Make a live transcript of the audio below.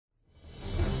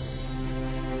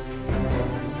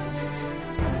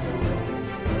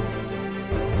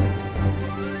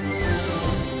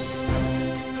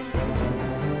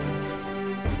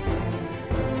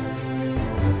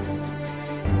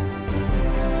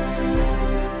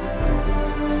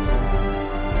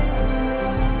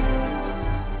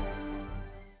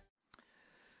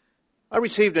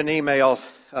received an email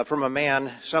from a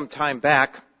man some time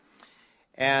back,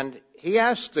 and he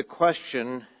asked the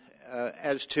question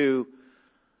as to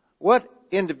what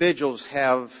individuals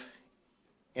have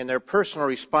in their personal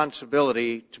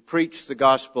responsibility to preach the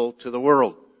gospel to the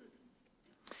world.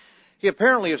 He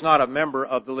apparently is not a member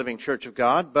of the Living Church of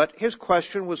God, but his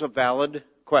question was a valid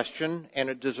question, and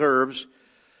it deserves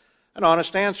an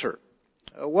honest answer.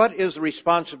 What is the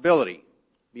responsibility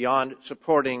beyond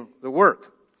supporting the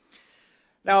work?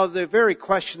 Now, the very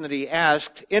question that he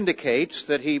asked indicates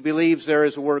that he believes there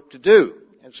is work to do.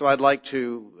 And so I'd like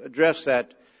to address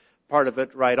that part of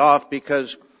it right off,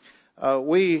 because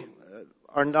we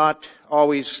are not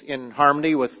always in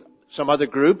harmony with some other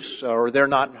groups, or they're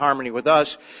not in harmony with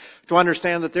us, to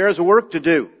understand that there is work to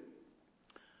do.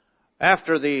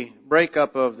 After the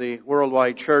breakup of the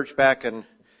worldwide church back in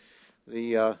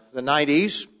the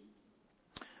 90s,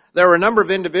 there were a number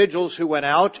of individuals who went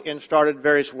out and started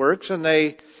various works, and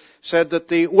they said that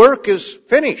the work is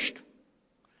finished,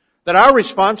 that our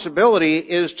responsibility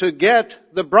is to get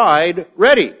the bride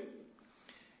ready.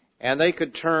 And they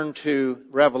could turn to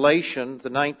Revelation, the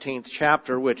 19th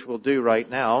chapter, which we'll do right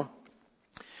now,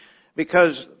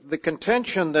 because the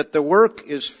contention that the work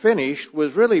is finished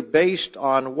was really based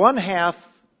on one half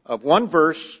of one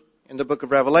verse in the book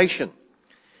of Revelation.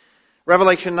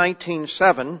 Revelation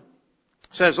 19:7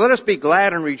 says, "Let us be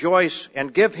glad and rejoice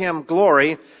and give him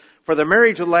glory, for the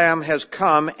marriage of the Lamb has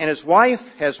come, and his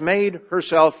wife has made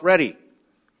herself ready."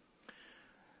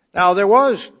 Now, there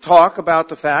was talk about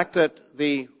the fact that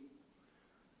the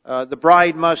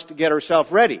bride must get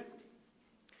herself ready.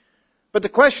 But the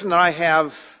question that I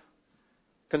have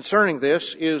concerning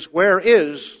this is, where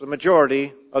is the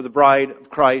majority of the bride of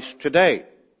Christ today?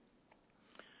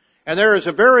 And there is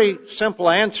a very simple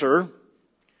answer,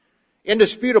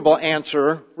 indisputable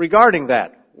answer regarding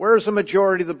that. Where is the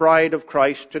majority of the bride of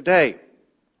Christ today?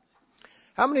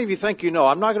 How many of you think you know?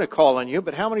 I'm not going to call on you,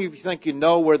 but how many of you think you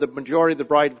know where the majority of the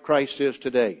bride of Christ is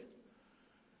today?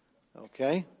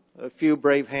 Okay, a few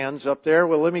brave hands up there.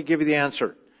 Well, let me give you the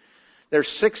answer. They're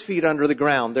 6 feet under the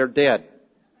ground. They're dead,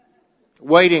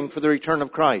 waiting for the return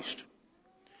of Christ.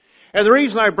 And the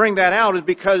reason I bring that out is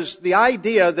because the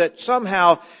idea that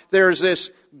somehow there's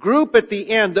this group at the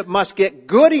end that must get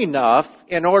good enough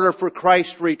in order for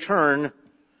Christ to return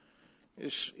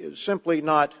is simply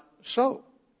not so.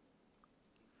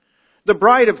 The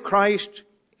bride of Christ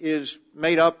is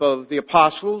made up of the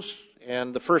apostles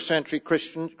and the first century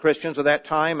Christians of that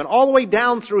time, and all the way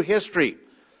down through history.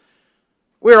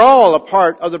 We're all a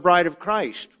part of the bride of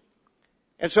Christ.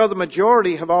 And so the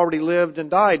majority have already lived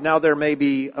and died. Now there may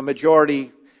be a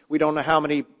majority, we don't know how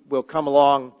many will come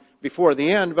along before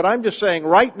the end, but I'm just saying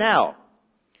right now,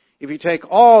 if you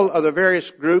take all of the various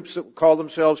groups that call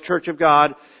themselves Church of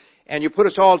God, and you put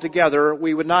us all together,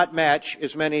 we would not match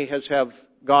as many as have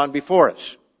gone before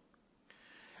us.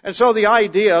 And so the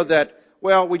idea that,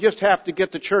 well, we just have to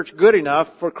get the church good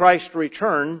enough for Christ to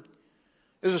return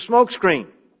is a smokescreen.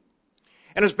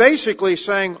 And it's basically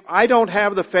saying, I don't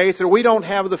have the faith, or we don't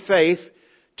have the faith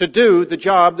to do the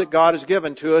job that God has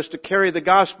given to us, to carry the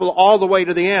gospel all the way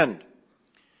to the end,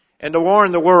 and to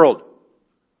warn the world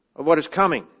of what is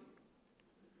coming.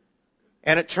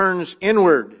 And it turns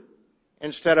inward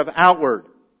instead of outward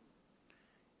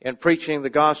in preaching the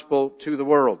gospel to the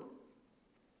world.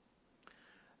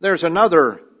 There's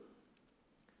another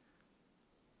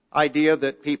idea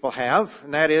that people have,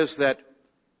 and that is that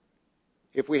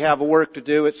if we have a work to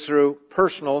do, it's through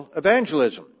personal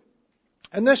evangelism.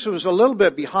 And this was a little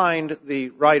bit behind the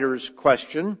writer's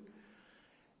question,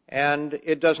 and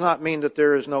it does not mean that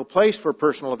there is no place for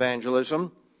personal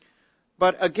evangelism.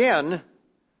 But again,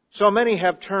 so many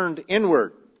have turned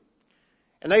inward,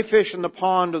 and they fish in the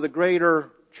pond of the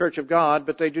greater Church of God,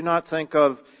 but they do not think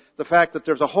of the fact that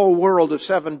there's a whole world of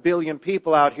 7 billion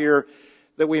people out here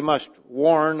that we must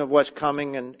warn of what's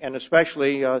coming, and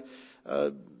especially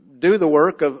do the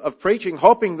work of preaching,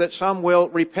 hoping that some will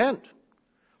repent,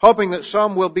 hoping that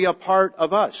some will be a part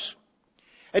of us.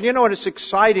 And you know what? It's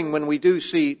exciting when we do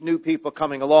see new people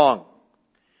coming along.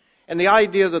 And the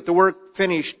idea that the work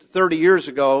finished 30 years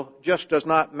ago just does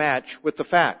not match with the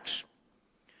facts.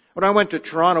 When I went to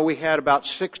Toronto, we had about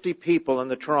 60 people in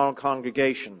the Toronto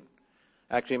congregation.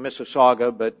 Actually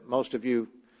Mississauga, but most of you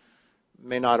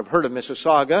may not have heard of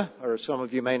Mississauga, or some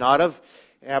of you may not have.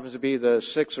 It happens to be the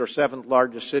 6th or 7th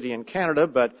largest city in Canada,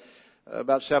 but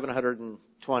about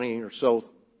 720 or so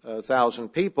thousand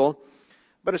people.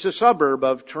 But it's a suburb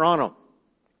of Toronto.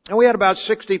 And we had about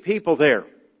 60 people there.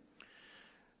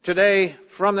 Today,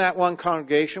 from that one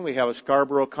congregation, we have a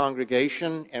Scarborough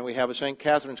congregation, and we have a St.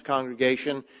 Catherine's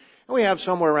congregation, and And we have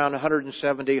somewhere around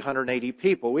 170, 180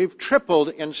 people. We've tripled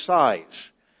in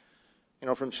size.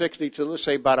 From 60 to, let's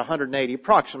say, about 180,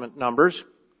 approximate numbers.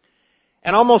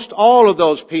 And almost all of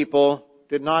those people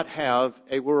did not have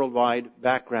a worldwide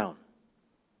background.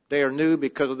 They are new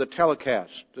because of the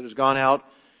telecast that has gone out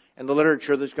and the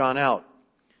literature that's gone out.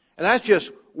 And that's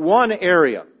just one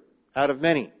area out of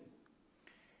many.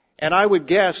 And I would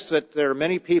guess that there are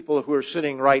many people who are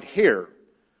sitting right here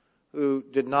who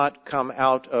did not come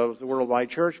out of the worldwide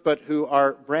church, but who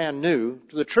are brand new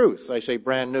to the truth. I say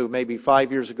brand new, maybe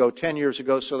 5 years ago, 10 years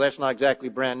ago, so that's not exactly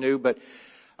brand new, but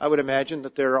I would imagine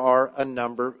that there are a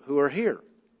number who are here.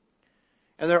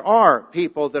 And there are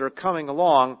people that are coming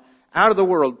along out of the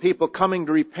world, people coming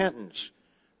to repentance,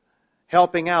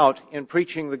 helping out in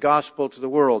preaching the gospel to the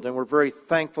world, and we're very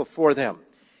thankful for them.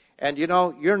 And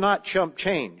you're not chump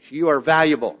change. You are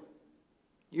valuable.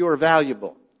 You are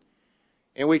valuable.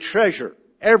 And we treasure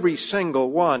every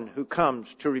single one who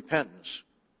comes to repentance.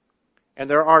 And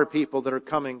there are people that are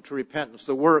coming to repentance.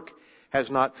 The work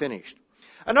has not finished.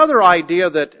 Another idea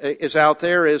that is out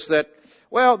there is that,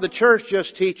 the church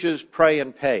just teaches pray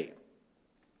and pay.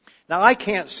 Now, I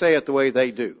can't say it the way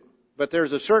they do, but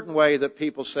there's a certain way that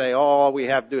people say, all we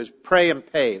have to do is pray and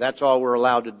pay. That's all we're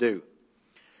allowed to do.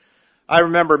 I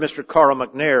remember Mr. Carl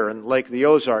McNair in Lake of the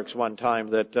Ozarks one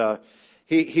time that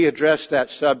he addressed that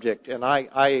subject, and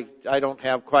I don't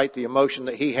have quite the emotion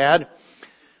that he had,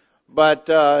 but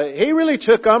he really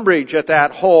took umbrage at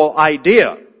that whole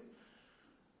idea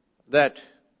that,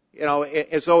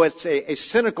 as though it's a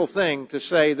cynical thing to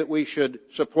say that we should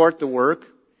support the work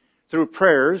through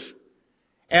prayers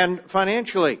and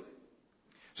financially.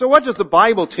 So what does the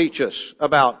Bible teach us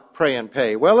about pray and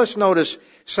pay? Well, let's notice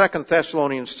 2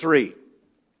 Thessalonians 3.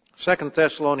 2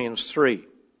 Thessalonians 3.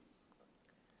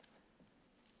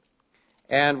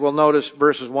 And we'll notice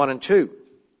verses 1 and 2.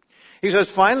 He says,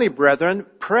 finally, brethren,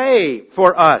 pray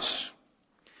for us,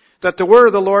 that the word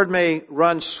of the Lord may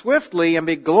run swiftly and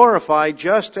be glorified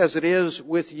just as it is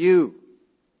with you.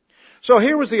 So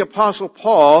here was the Apostle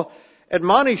Paul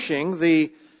admonishing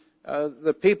the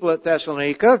people at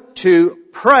Thessalonica to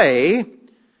pray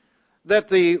that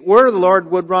the word of the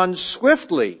Lord would run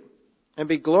swiftly and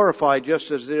be glorified just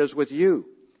as it is with you.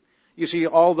 You see,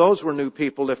 all those were new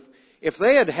people. If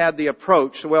they had had the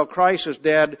approach, Christ is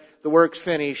dead, the work's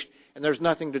finished, and there's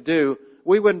nothing to do,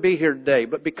 we wouldn't be here today.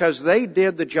 But because they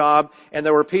did the job and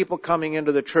there were people coming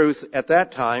into the truth at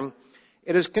that time,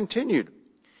 it has continued.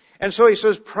 And so he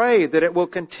says, pray that it will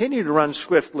continue to run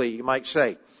swiftly, you might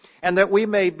say, and that we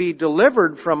may be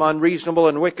delivered from unreasonable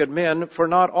and wicked men, for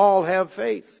not all have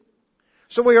faith.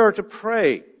 So we are to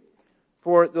pray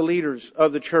for the leaders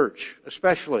of the church,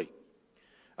 especially.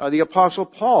 The Apostle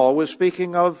Paul was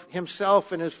speaking of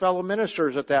himself and his fellow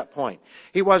ministers at that point.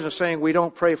 He wasn't saying we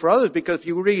don't pray for others, because if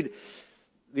you read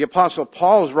the Apostle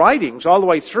Paul's writings all the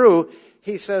way through,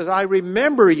 he says, I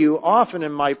remember you often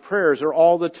in my prayers, or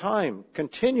all the time,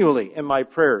 continually in my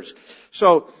prayers.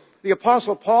 So the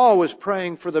Apostle Paul was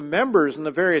praying for the members in the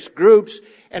various groups,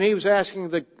 and he was asking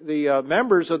the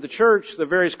members of the church, the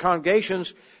various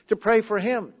congregations, to pray for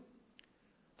him,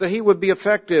 that he would be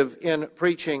effective in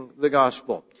preaching the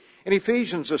gospel. In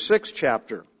Ephesians, the 6th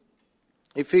chapter,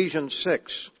 Ephesians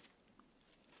 6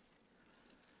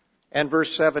 and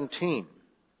verse 17,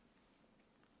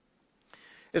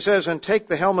 it says, and take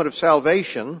the helmet of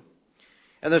salvation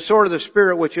and the sword of the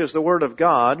Spirit, which is the word of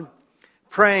God,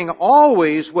 praying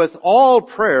always with all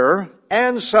prayer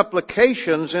and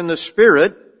supplications in the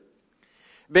Spirit,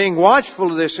 being watchful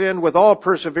to this end with all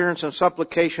perseverance and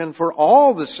supplication for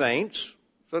all the saints.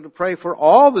 So to pray for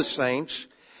all the saints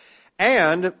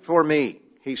and for me,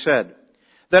 he said,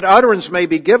 that utterance may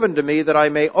be given to me, that I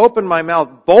may open my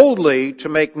mouth boldly to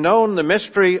make known the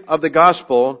mystery of the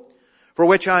gospel, for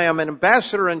which I am an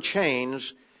ambassador in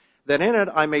chains, that in it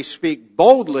I may speak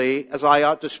boldly as I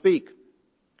ought to speak.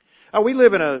 Now, we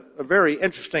live in a very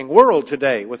interesting world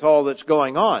today with all that's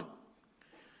going on.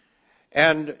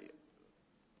 And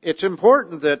it's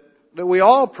important that we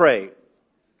all pray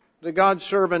that God's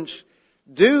servants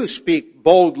do speak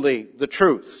boldly the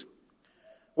truth.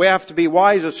 We have to be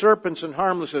wise as serpents and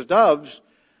harmless as doves.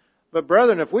 But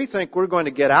brethren, if we think we're going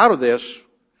to get out of this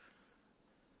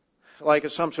like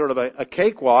it's some sort of a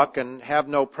cakewalk and have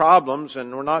no problems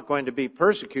and we're not going to be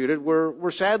persecuted,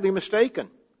 we're sadly mistaken.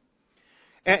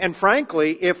 And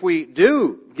frankly, if we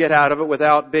do get out of it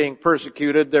without being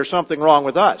persecuted, there's something wrong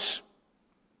with us.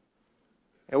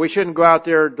 And we shouldn't go out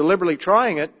there deliberately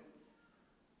trying it.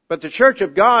 But the Church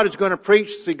of God is going to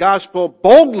preach the gospel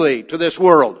boldly to this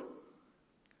world.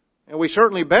 And we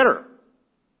certainly better.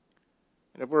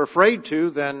 And if we're afraid to,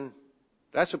 then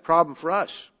that's a problem for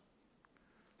us.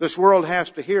 this world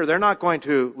has to hear. They're not going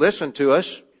to listen to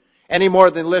us any more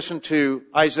than listen to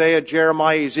Isaiah,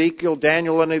 Jeremiah, Ezekiel,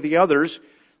 Daniel, and any of the others.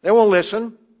 They won't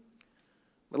listen.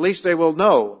 At least they will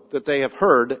know that they have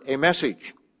heard a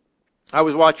message. I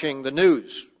was watching the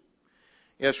news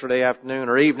yesterday afternoon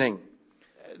or evening.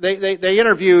 They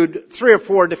interviewed 3 or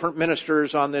 4 different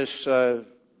ministers on this,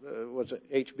 what's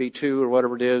it, HB2 or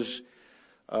whatever it is,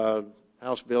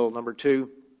 House Bill number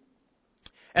 2.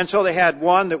 And so they had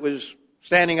one that was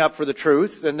standing up for the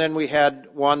truth, and then we had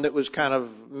one that was kind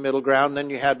of middle ground, and then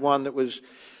you had one that was,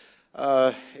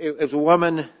 it was a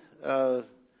woman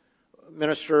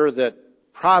minister that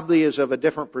probably is of a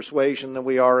different persuasion than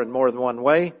we are in more than one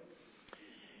way.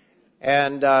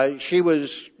 And she was,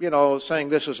 saying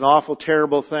this is an awful,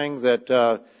 terrible thing,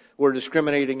 that we're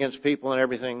discriminating against people and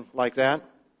everything like that.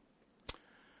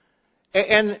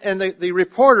 And the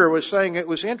reporter was saying it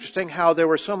was interesting how there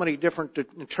were so many different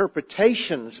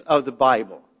interpretations of the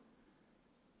Bible.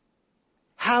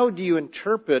 How do you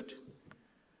interpret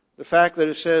the fact that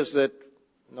it says that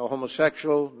no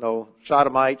homosexual, no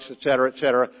sodomites,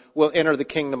 etc., will enter the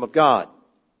kingdom of God?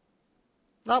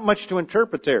 Not much to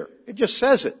interpret there. It just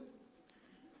says it.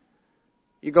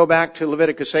 You go back to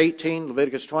Leviticus 18,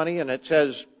 Leviticus 20, and it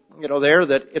says, there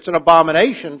that it's an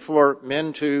abomination for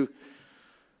men to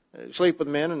sleep with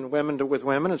men and women with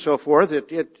women and so forth.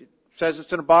 It says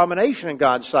it's an abomination in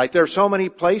God's sight. There are so many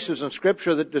places in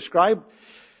Scripture that describe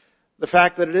the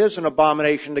fact that it is an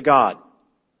abomination to God.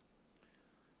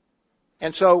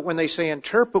 And so when they say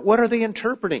interpret, what are they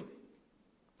interpreting?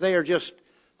 They are just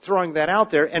throwing that out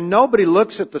there, and nobody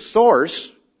looks at the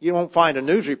source. You won't find a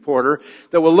news reporter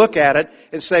that will look at it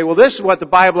and say, well, this is what the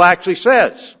Bible actually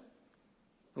says.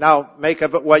 Now, make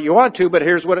of it what you want to, but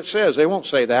here's what it says. They won't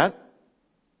say that.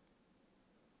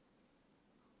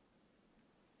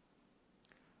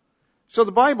 So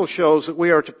the Bible shows that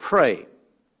we are to pray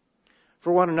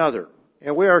for one another.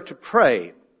 And we are to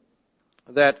pray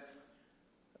that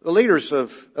the leaders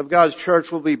of God's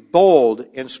church will be bold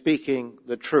in speaking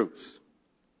the truth.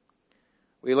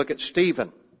 We look at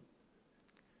Stephen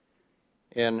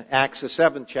in Acts the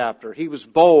 7th chapter. He was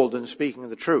bold in speaking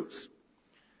the truth.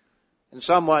 And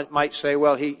some might say,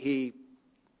 well, he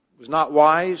was not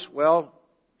wise. Well,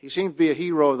 he seemed to be a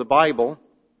hero of the Bible.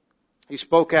 He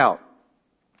spoke out.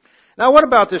 Now, what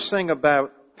about this thing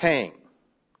about paying?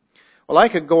 Well, I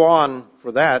could go on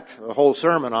for that, a whole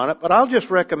sermon on it, but I'll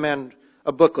just recommend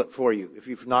a booklet for you. If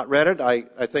you've not read it, I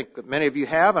think that many of you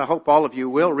have, and I hope all of you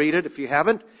will read it if you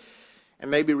haven't, and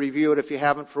maybe review it if you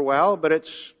haven't for a while, but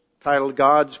it's titled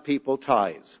God's People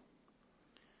Tithe.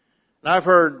 Now, I've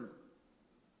heard,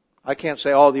 I can't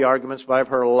say all the arguments, but I've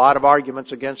heard a lot of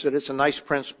arguments against it. It's a nice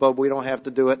principle, we don't have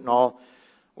to do it and all.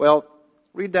 Well,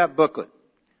 read that booklet.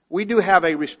 We do have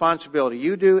a responsibility.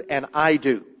 You do and I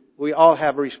do. We all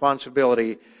have a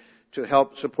responsibility to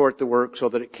help support the work so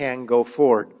that it can go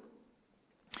forward.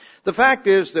 The fact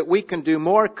is that we can do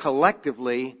more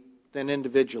collectively than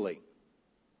individually.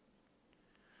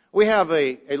 We have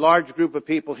a large group of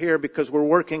people here because we're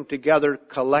working together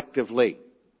collectively.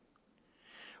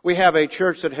 We have a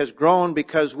church that has grown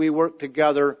because we work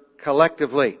together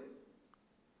collectively.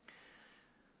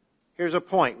 Here's a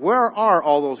point. Where are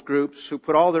all those groups who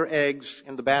put all their eggs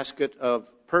in the basket of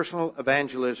personal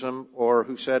evangelism, or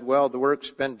who said, well, the work's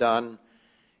been done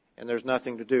and there's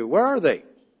nothing to do? Where are they?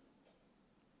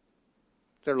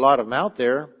 There are a lot of them out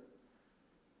there,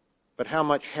 but how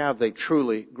much have they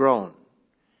truly grown?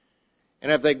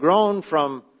 And have they grown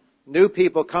from new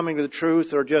people coming to the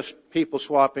truth or just people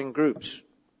swapping groups?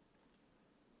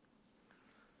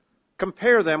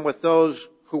 Compare them with those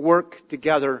who work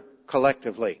together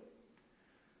collectively.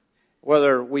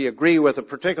 Whether we agree with a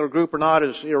particular group or not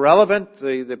is irrelevant.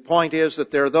 The point is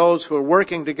that there are those who are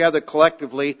working together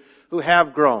collectively who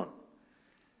have grown.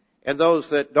 And those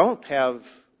that don't have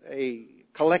a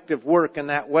collective work in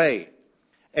that way,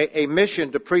 a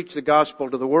mission to preach the gospel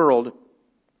to the world,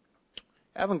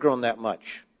 haven't grown that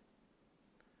much.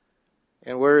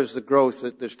 And where is the growth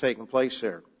that's taken place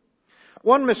there?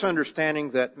 One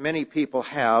misunderstanding that many people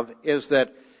have is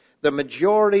that the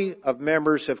majority of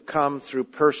members have come through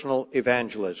personal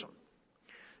evangelism.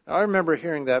 Now, I remember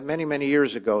hearing that many, many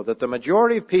years ago, that the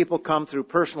majority of people come through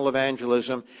personal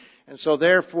evangelism, and so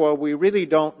therefore we really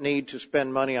don't need to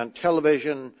spend money on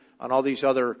television, on all these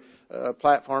other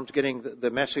platforms getting the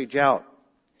message out.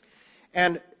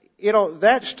 And,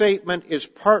 that statement is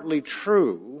partly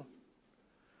true,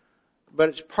 but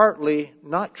it's partly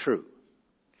not true.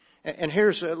 And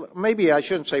here's, maybe I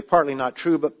shouldn't say partly not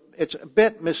true, but it's a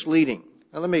bit misleading.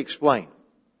 Now let me explain.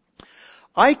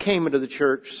 I came into the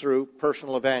church through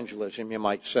personal evangelism, you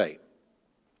might say.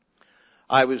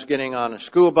 I was getting on a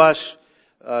school bus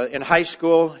in high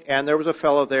school, and there was a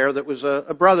fellow there that was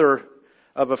a brother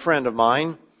of a friend of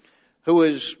mine who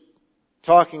was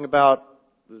talking about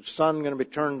the sun going to be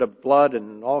turned to blood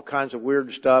and all kinds of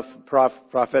weird stuff,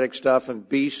 prophetic stuff and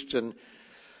beasts, and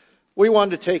we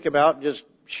wanted to take him out and just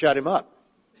shut him up.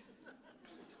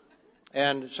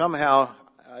 And somehow,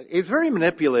 he's a very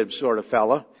manipulative sort of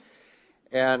fellow,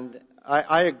 and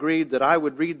I agreed that I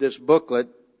would read this booklet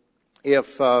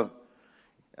if I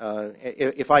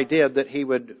did, that he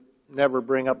would never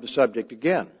bring up the subject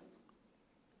again.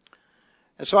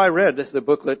 And so I read the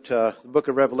booklet, the book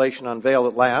of Revelation Unveiled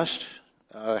at Last.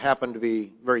 Happened to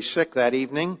be very sick that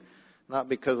evening, not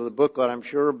because of the booklet, I'm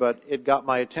sure, but it got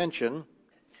my attention.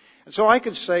 And so I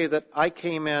could say that I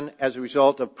came in as a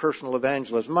result of personal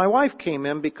evangelism. My wife came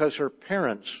in because her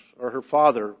parents or her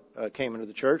father came into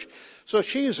the church. So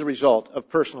she is a result of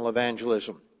personal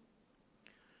evangelism.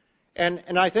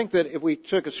 And I think that if we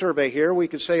took a survey here, we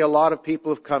could say a lot of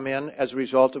people have come in as a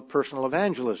result of personal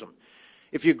evangelism.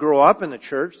 If you grow up in the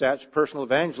church, that's personal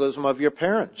evangelism of your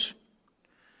parents.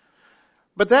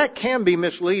 But that can be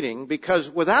misleading, because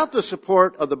without the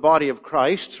support of the body of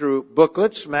Christ through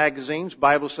booklets, magazines,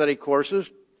 Bible study courses,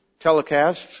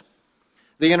 telecasts,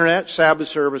 the internet, Sabbath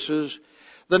services,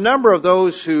 the number of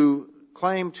those who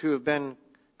claim to have been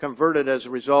converted as a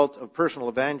result of personal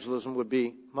evangelism would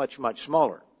be much, much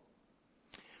smaller.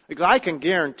 Because I can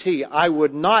guarantee I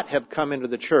would not have come into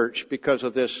the church because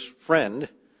of this friend,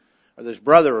 or this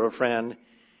brother or friend,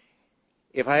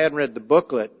 if I hadn't read the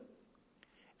booklet,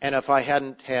 and if I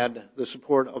hadn't had the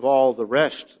support of all the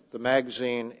rest, the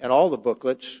magazine and all the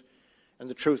booklets, and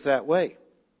the Truth That Way.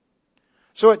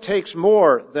 So it takes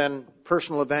more than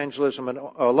personal evangelism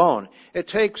alone. It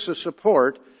takes the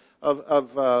support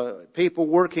of people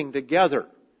working together,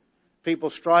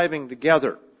 people striving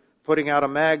together, putting out a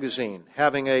magazine,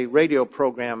 having a radio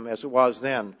program as it was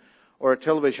then, or a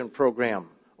television program,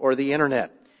 or the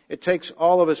internet. It takes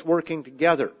all of us working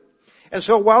together. And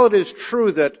so while it is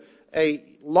true that a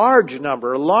large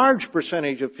number, a large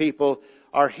percentage of people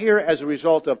are here as a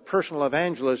result of personal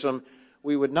evangelism,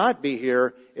 we would not be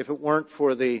here if it weren't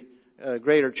for the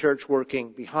greater church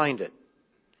working behind it.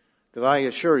 Because I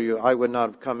assure you, I would not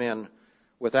have come in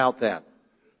without that.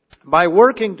 By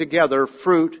working together,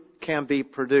 fruit can be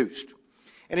produced.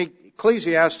 In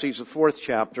Ecclesiastes, the 4th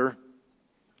chapter,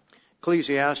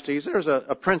 Ecclesiastes, there's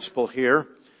a principle here.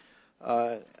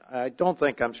 I don't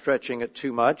think I'm stretching it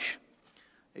too much.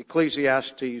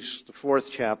 Ecclesiastes, the 4th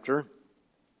chapter,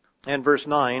 and verse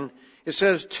 9, it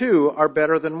says, 2 are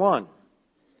better than 1.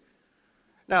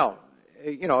 Now,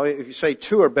 if you say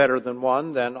 2 are better than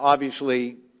 1, then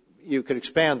obviously you could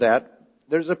expand that.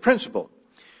 There's a principle.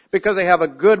 Because they have a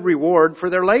good reward for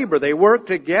their labor. They work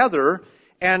together,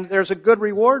 and there's a good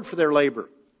reward for their labor.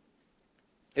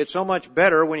 It's so much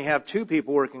better when you have 2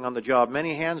 people working on the job.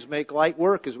 Many hands make light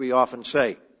work, as we often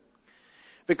say.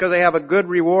 Because they have a good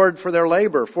reward for their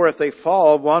labor. For if they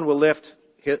fall, one will lift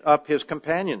up his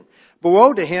companion. But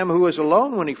woe to him who is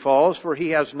alone when he falls, for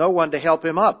he has no one to help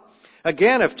him up.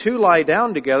 Again, if 2 lie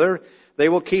down together, they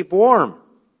will keep warm.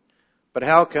 But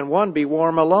how can one be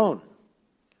warm alone?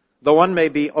 Though one may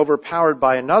be overpowered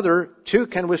by another, 2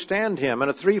 can withstand him,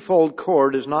 and a threefold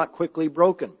cord is not quickly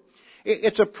broken.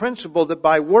 It's a principle that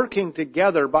by working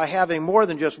together, by having more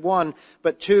than just 1,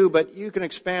 but 2, but you can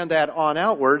expand that on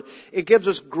outward, it gives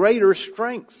us greater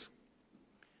strength.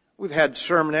 We've had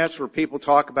sermonettes where people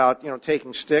talk about,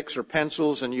 taking sticks or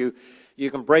pencils, and you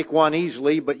can break one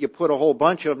easily, but you put a whole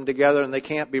bunch of them together and they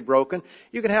can't be broken.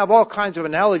 You can have all kinds of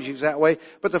analogies that way,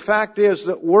 but the fact is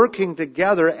that working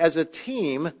together as a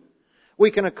team,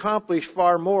 we can accomplish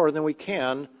far more than we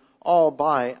can all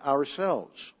by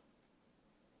ourselves.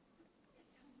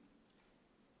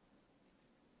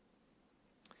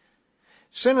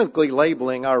 Cynically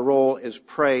labeling our role as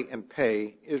pray and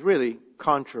pay is really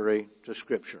contrary to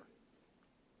Scripture.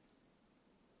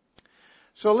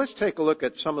 So let's take a look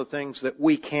at some of the things that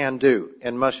we can do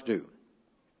and must do.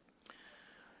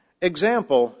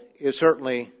 Example is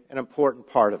certainly an important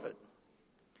part of it.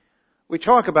 We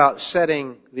talk about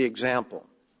setting the example.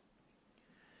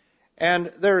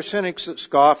 And there are cynics that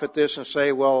scoff at this and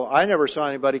say, well, I never saw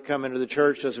anybody come into the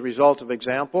church as a result of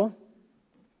example.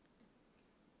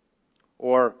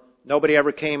 Or nobody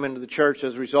ever came into the church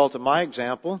as a result of my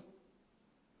example.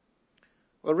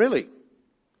 Well, really,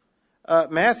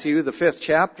 Matthew, the 5th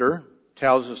chapter,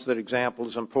 tells us that example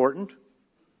is important.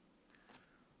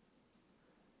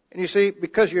 And you see,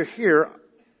 because you're here,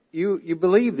 you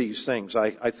believe these things,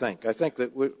 I think. I think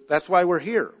that that's why we're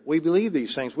here. We believe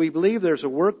these things. We believe there's a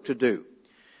work to do.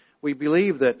 We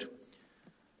believe that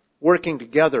working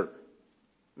together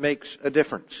makes a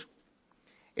difference.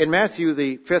 In Matthew,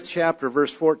 the 5th chapter,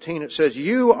 verse 14, it says,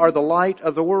 "You are the light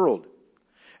of the world.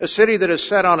 A city that is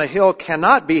set on a hill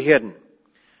cannot be hidden.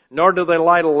 Nor do they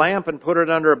light a lamp and put it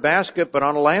under a basket, but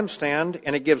on a lampstand,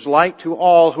 and it gives light to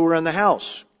all who are in the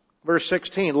house." Verse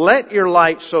 16, "Let your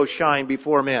light so shine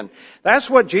before men." That's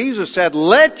what Jesus said.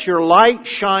 Let your light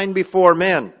shine before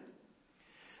men,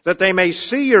 that they may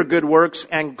see your good works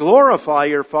and glorify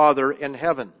your Father in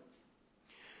heaven.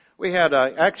 We had,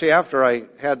 actually after I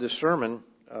had this sermon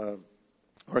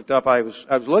worked up, I was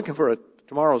looking for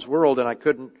Tomorrow's World, and I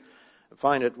couldn't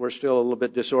find it. We're still a little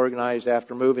bit disorganized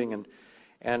after moving,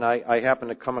 and I happened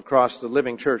to come across the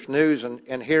Living Church News,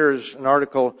 and here's an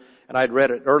article, and I'd read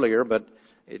it earlier, but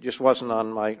it just wasn't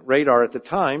on my radar at the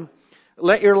time.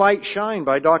 "Let Your Light Shine"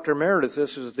 by Dr. Meredith.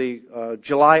 This is the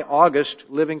July-August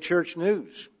Living Church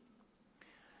News.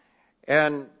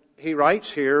 And he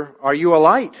writes here, "Are you a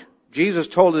light? Jesus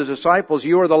told his disciples,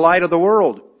 you are the light of the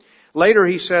world. Later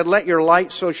he said, let your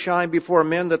light so shine before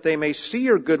men that they may see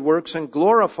your good works and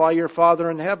glorify your Father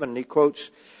in heaven." He quotes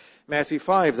Matthew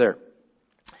 5 there.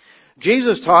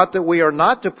 Jesus taught that we are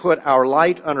not to put our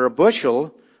light under a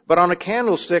bushel, but on a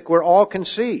candlestick where all can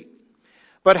see.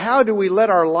 But how do we let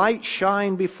our light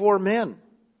shine before men?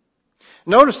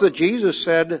 Notice that Jesus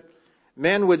said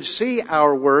men would see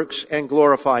our works and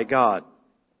glorify God.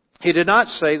 He did not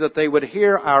say that they would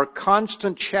hear our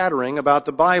constant chattering about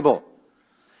the Bible.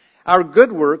 Our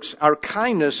good works, our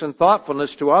kindness and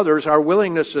thoughtfulness to others, our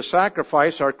willingness to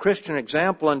sacrifice, our Christian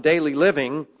example and daily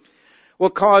living will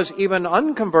cause even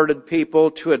unconverted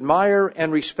people to admire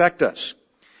and respect us.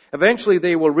 Eventually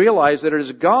they will realize that it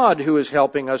is God who is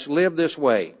helping us live this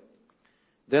way.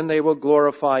 Then they will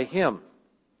glorify Him.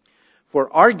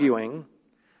 For arguing,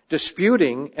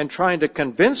 disputing, and trying to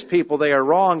convince people they are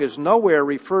wrong is nowhere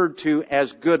referred to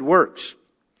as good works.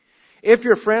 If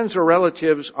your friends or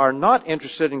relatives are not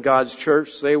interested in God's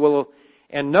church, they will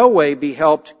in no way be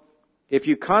helped if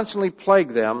you constantly plague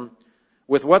them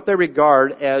with what they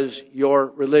regard as your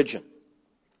religion.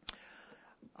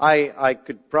 I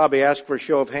could probably ask for a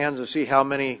show of hands and see how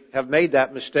many have made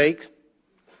that mistake.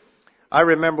 I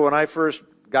remember when I first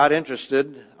got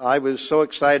interested, I was so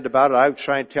excited about it. I was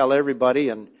trying to tell everybody,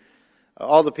 and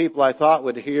all the people I thought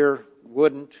would hear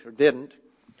wouldn't or didn't.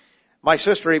 My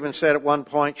sister even said at one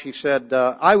point, she said,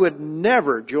 I would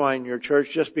never join your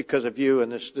church just because of you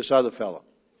and this other fellow.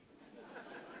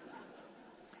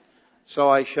 So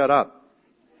I shut up.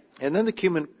 And then the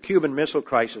Cuban Missile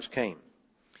Crisis came.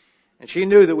 And she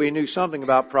knew that we knew something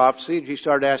about prophecy, and she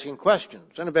started asking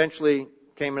questions. And eventually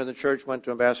came into the church, went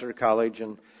to Ambassador College,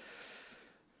 and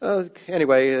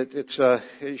anyway,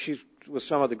 she's with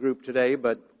some of the group today,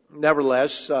 but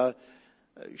nevertheless,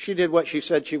 she did what she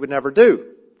said she would never do.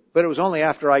 But it was only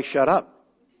after I shut up.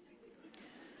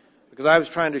 Because I was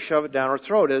trying to shove it down her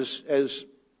throat, as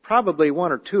probably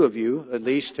one or two of you at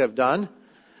least have done.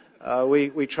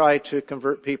 We try to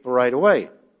convert people right away.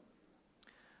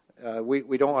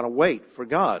 We don't want to wait for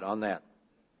God on that.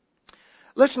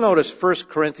 Let's notice 1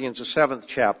 Corinthians, the 7th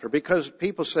chapter, because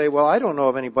people say, well, I don't know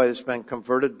of anybody that's been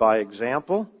converted by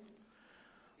example.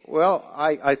 Well,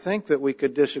 I think that we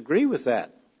could disagree with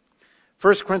that.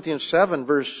 1 Corinthians 7,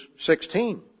 verse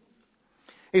 16.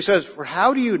 He says, for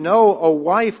how do you know, O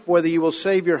wife, whether you will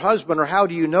save your husband, or how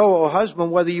do you know, O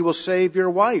husband, whether you will save your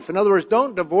wife? In other words,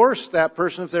 don't divorce that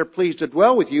person if they're pleased to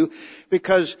dwell with you,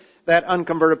 because that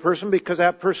unconverted person, because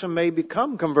that person may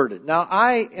become converted. Now,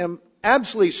 I am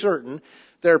absolutely certain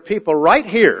there are people right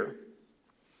here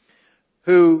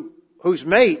whose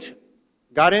mate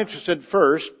got interested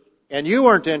first, and you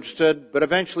weren't interested, but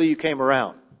eventually you came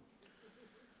around.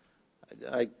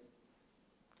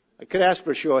 I could ask for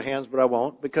a show of hands, but I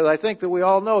won't, because I think that we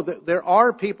all know that there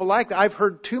are people like that. I've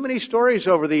heard too many stories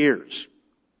over the years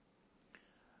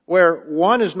where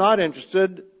one is not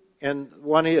interested and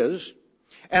one is.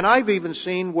 And I've even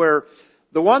seen where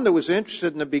the one that was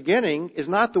interested in the beginning is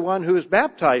not the one who is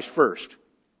baptized first.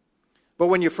 But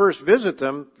when you first visit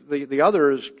them, the other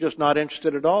is just not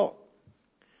interested at all.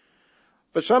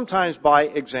 But sometimes by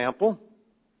example,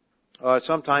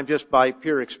 sometimes just by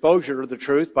pure exposure to the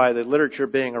truth, by the literature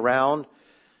being around,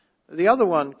 the other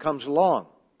one comes along.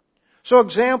 So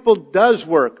example does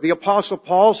work. The Apostle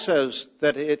Paul says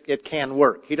that it can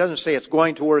work. He doesn't say it's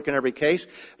going to work in every case,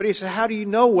 but he says, how do you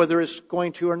know whether it's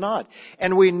going to or not?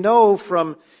 And we know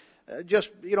from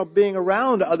just, being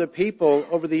around other people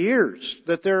over the years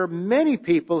that there are many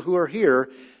people who are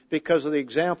here because of the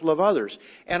example of others.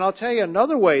 And I'll tell you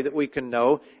another way that we can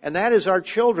know, and that is our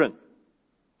children.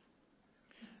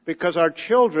 Because our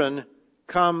children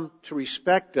come to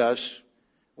respect us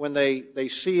when they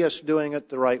see us doing it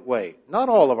the right way. Not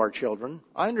all of our children.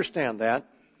 I understand that.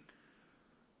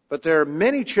 But there are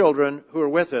many children who are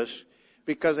with us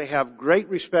because they have great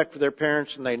respect for their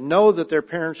parents and they know that their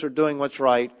parents are doing what's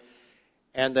right,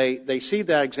 and they see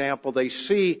that example. They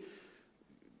see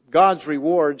God's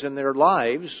rewards in their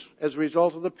lives as a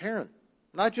result of the parent.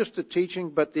 Not just the teaching,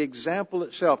 but the example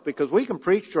itself. Because we can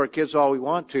preach to our kids all we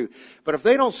want to, but if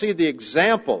they don't see the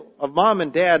example of mom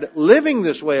and dad living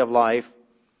this way of life,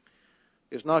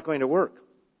 it's not going to work.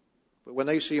 But when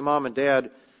they see mom and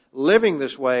dad living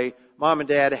this way, mom and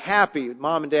dad happy,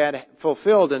 mom and dad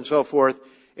fulfilled and so forth,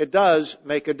 it does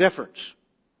make a difference.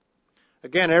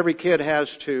 Again, every kid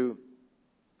has to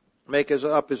make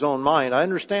up his own mind. I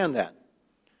understand that.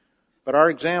 But our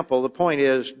example, the point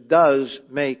is, does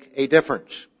make a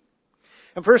difference.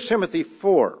 In 1 Timothy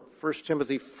 4,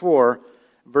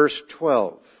 verse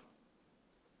 12.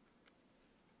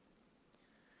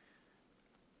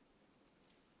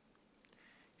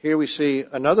 Here we see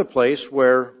another place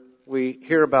where we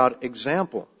hear about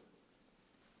example.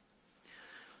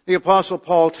 The Apostle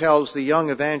Paul tells the young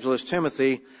evangelist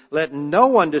Timothy, "Let no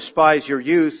one despise your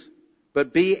youth,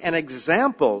 but be an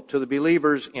example to the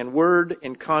believers in word,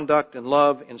 in conduct, in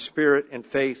love, in spirit, in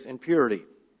faith, in purity."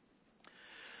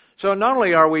 So not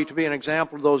only are we to be an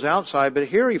example to those outside, but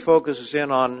here he focuses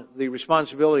in on the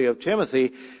responsibility of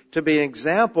Timothy to be an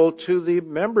example to the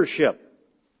membership.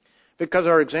 Because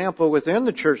our example within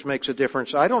the church makes a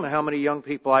difference. I don't know how many young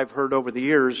people I've heard over the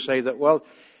years say that, well,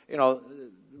 a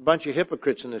bunch of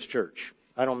hypocrites in this church.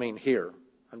 I don't mean here.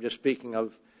 I'm just speaking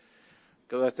of,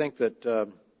 because I think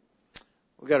that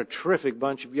we've got a terrific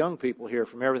bunch of young people here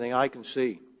from everything I can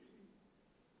see.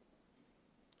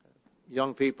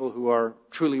 Young people who are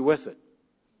truly with it.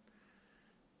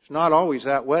 It's not always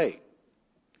that way.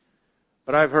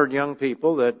 But I've heard young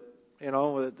people that,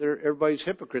 everybody's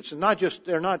hypocrites. And not just,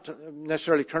 they're not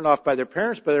necessarily turned off by their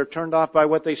parents, but they're turned off by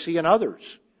what they see in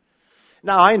others.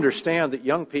 Now, I understand that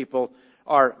young people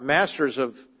are masters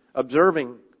of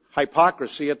observing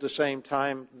hypocrisy. At the same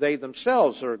time, they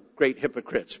themselves are great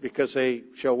hypocrites because they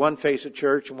show one face at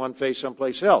church and one face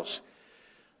someplace else.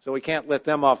 So we can't let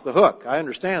them off the hook. I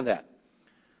understand that.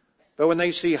 But when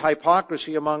they see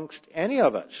hypocrisy amongst any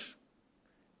of us,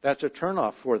 that's a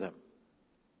turnoff for them.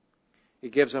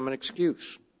 It gives them an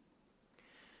excuse.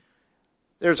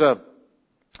 There's a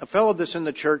fellow that's in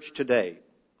the church today,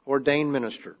 ordained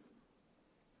minister.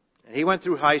 And he went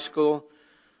through high school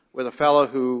with a fellow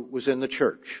who was in the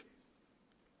church.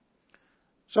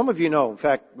 Some of you know, in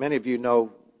fact, many of you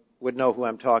would know who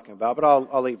I'm talking about, but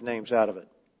I'll leave names out of it.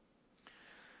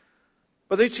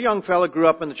 But this young fellow grew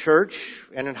up in the church,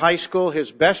 and in high school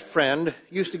his best friend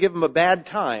used to give him a bad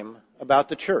time about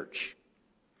the church.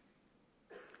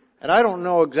 And I don't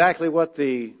know exactly what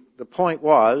the point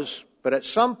was, but at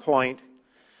some point,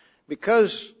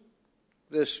 because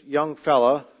this young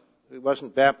fellow, he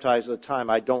wasn't baptized at the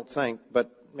time, I don't think, but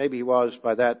maybe he was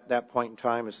by that point in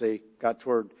time as they got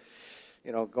toward,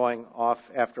 going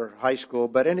off after high school.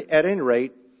 But at any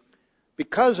rate,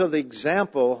 because of the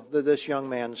example that this young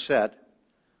man set,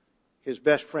 his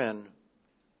best friend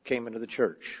came into the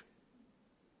church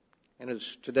and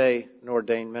is today an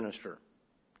ordained minister.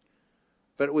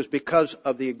 But it was because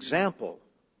of the example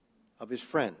of his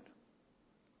friend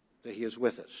that he is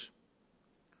with us.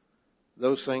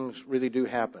 Those things really do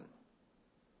happen.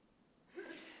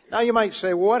 Now you might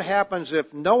say, well, what happens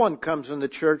if no one comes in the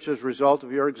church as a result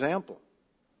of your example?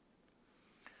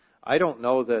 I don't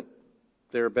know that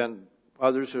there have been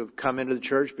others who have come into the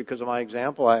church because of my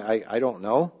example. I don't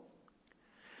know.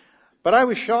 But I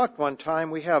was shocked one time.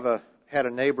 We had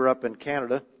a neighbor up in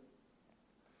Canada,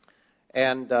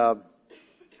 and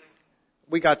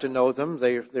we got to know them.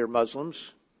 They're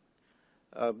Muslims,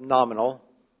 nominal.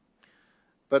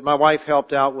 But my wife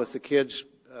helped out with the kids,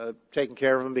 taking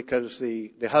care of them because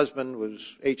the husband was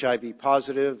HIV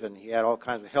positive and he had all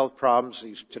kinds of health problems.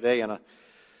 He's today in a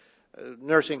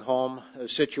nursing home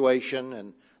situation,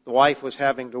 and the wife was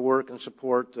having to work and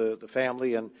support the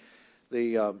family, and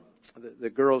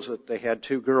the girls that they had,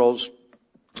 2 girls,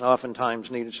 oftentimes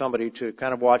needed somebody to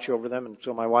kind of watch over them, and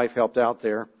so my wife helped out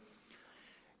there.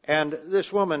 And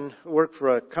this woman worked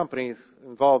for a company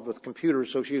involved with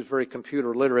computers, so she was very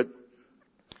computer literate.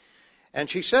 And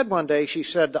she said one day,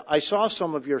 I saw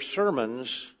some of your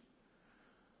sermons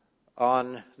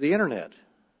on the internet.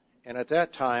 And at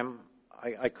that time,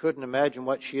 I couldn't imagine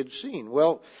what she had seen.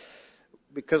 Well,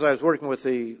 because I was working with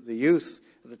the youth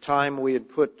at the time,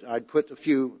 I'd put a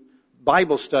few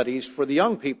Bible studies for the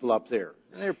young people up there.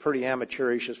 And they're pretty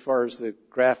amateurish as far as the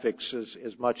graphics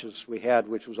as much as we had,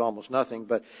 which was almost nothing.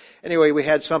 But anyway, we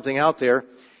had something out there.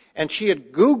 And she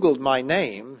had Googled my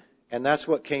name, and that's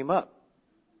what came up.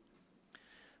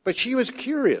 But she was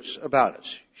curious about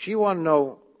us. She wanted to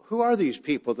know, who are these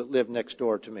people that live next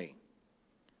door to me?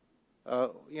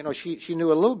 She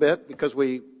knew a little bit because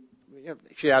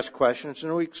she asked questions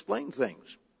and we explained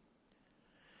things.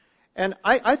 And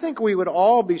I think we would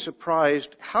all be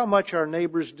surprised how much our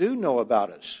neighbors do know about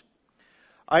us.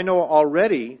 I know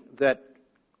already that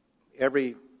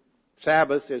every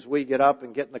Sabbath, as we get up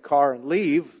and get in the car and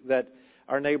leave, that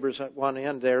our neighbors at one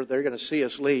end there, they're going to see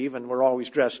us leave, and we're always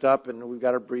dressed up and we've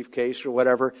got a briefcase or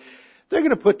whatever. They're going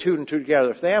to put two and two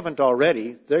together. If they haven't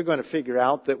already, they're going to figure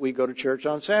out that we go to church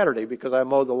on Saturday because I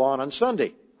mow the lawn on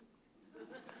Sunday.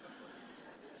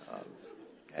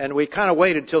 And we kind of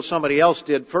waited till somebody else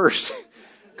did first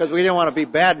because we didn't want to be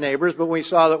bad neighbors, but we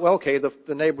saw that, well, okay,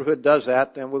 the neighborhood does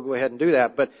that, then we'll go ahead and do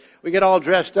that. But we get all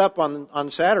dressed up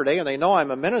on Saturday, and they know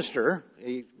I'm a minister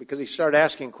because he started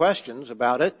asking questions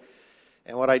about it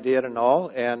and what I did and all.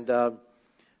 And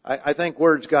I think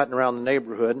word's gotten around the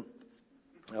neighborhood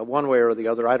one way or the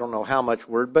other. I don't know how much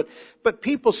word, but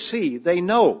people see, they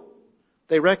know,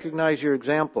 they recognize your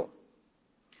example.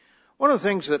 One of the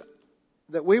things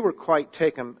that we were quite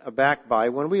taken aback by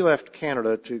when we left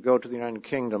Canada to go to the United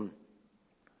Kingdom,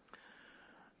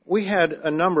 we had a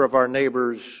number of our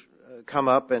neighbors come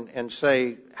up and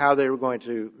say how they were going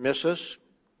to miss us.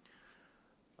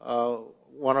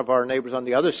 One of our neighbors on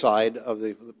the other side of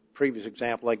the previous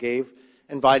example I gave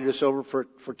invited us over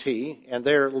for tea, and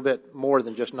they're a little bit more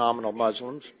than just nominal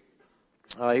Muslims.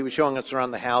 He was showing us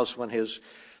around the house when this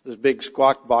big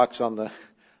squawk box on the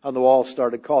wall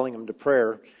started calling him to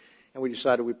prayer. And we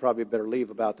decided we probably better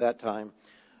leave about that time.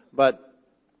 But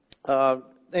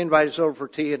they invited us over for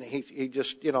tea, and he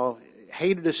just,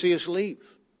 hated to see us leave.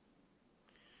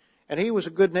 And he was a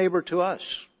good neighbor to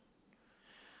us.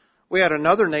 We had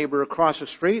another neighbor across the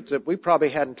street that we probably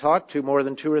hadn't talked to more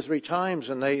than 2 or 3 times,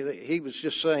 and he was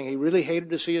just saying he really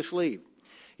hated to see us leave.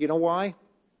 You know why?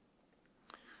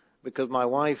 Because my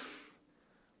wife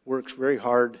works very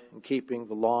hard in keeping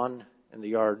the lawn and the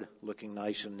yard looking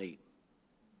nice and neat.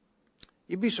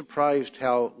 You'd be surprised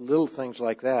how little things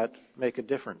like that make a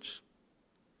difference.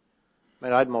 I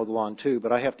mean, I'd mow the lawn too,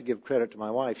 but I have to give credit to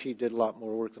my wife. She did a lot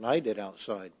more work than I did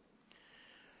outside.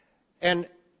 And,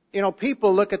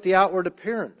 people look at the outward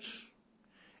appearance.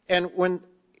 And when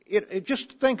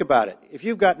just think about it. If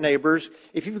you've got neighbors,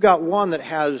 if you've got one that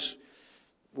has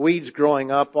weeds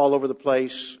growing up all over the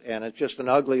place and it's just an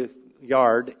ugly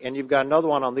yard, and you've got another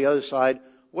one on the other side,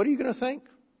 what are you going to think?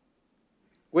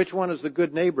 Which one is the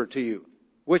good neighbor to you?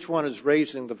 Which one is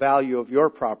raising the value of your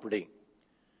property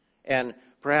and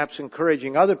perhaps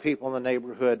encouraging other people in the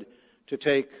neighborhood to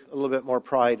take a little bit more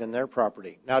pride in their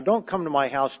property? Now, don't come to my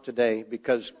house today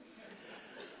because,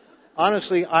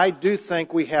 honestly, I do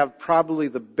think we have probably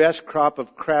the best crop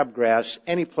of crabgrass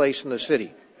any place in the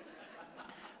city.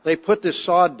 They put this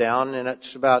sod down, and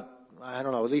it's about, at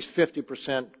least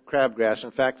 50% crabgrass.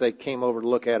 In fact, they came over to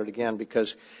look at it again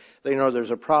because they know there's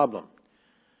a problem.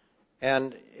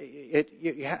 And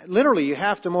literally you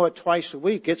have to mow it twice a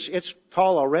week. It's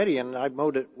tall already, and I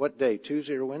mowed it what day?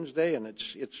 Tuesday or Wednesday, and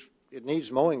it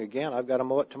needs mowing again. I've got to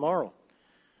mow it tomorrow.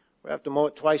 We have to mow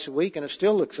it twice a week, and it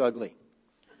still looks ugly.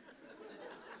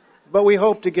 But we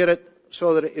hope to get it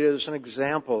so that it is an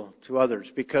example to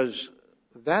others, because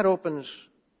that opens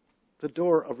the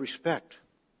door of respect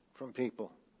from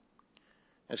people.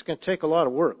 And it's going to take a lot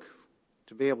of work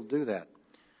to be able to do that.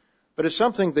 But it's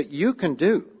something that you can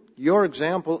do. Your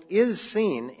example is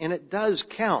seen, and it does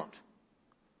count.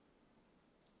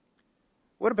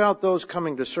 What about those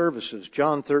coming to services?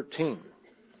 John 13.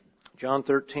 John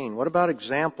 13. What about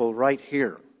example right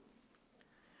here?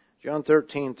 John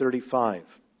 13:35. It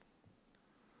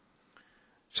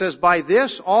says, "By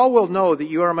this all will know that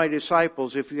you are my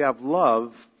disciples if you have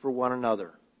love for one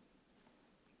another."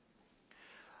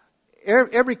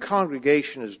 Every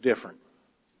congregation is different.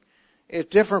 It's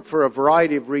different for a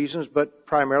variety of reasons, but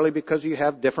primarily because you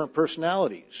have different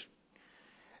personalities.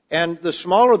 And the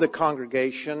smaller the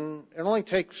congregation, it only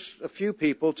takes a few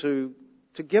people to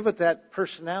give it that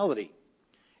personality,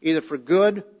 either for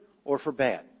good or for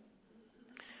bad.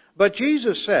 But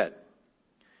Jesus said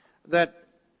that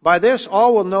by this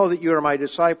all will know that you are my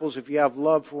disciples if you have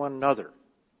love for one another.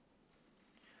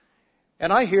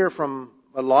 And I hear from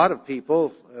a lot of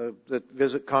people that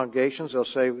visit congregations, they'll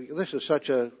say, this is such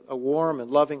a warm and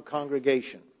loving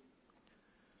congregation.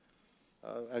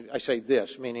 I say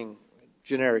this, meaning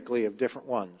generically of different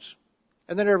ones.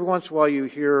 And then every once in a while you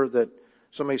hear that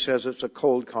somebody says it's a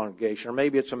cold congregation, or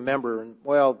maybe it's a member, and,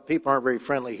 well, people aren't very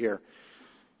friendly here.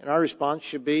 And our response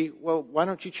should be, well, why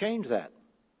don't you change that?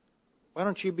 Why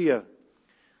don't you be a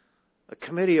a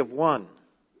committee of one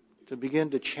to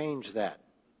begin to change that.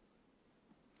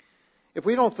 If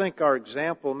we don't think our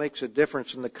example makes a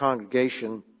difference in the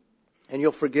congregation, and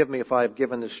you'll forgive me if I've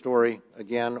given this story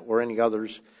again or any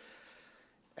others,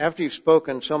 after you've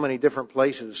spoken so many different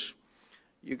places,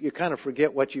 you kind of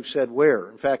forget what you've said where.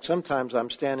 In fact, sometimes I'm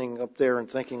standing up there and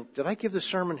thinking, did I give this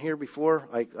sermon here before?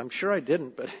 I'm sure I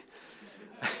didn't, but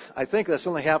I think that's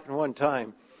only happened one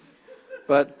time.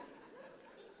 But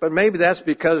maybe that's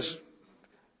because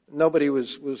everybody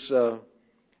was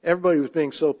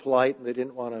being so polite and they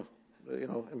didn't want to,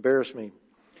 embarrass me.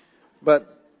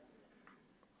 But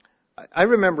I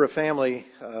remember a family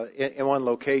in one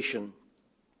location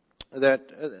that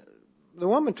the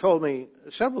woman told me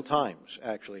several times,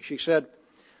 actually. She said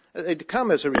they'd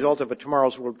come as a result of a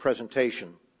Tomorrow's World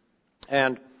presentation.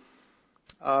 And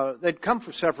they'd come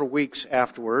for several weeks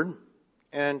afterward.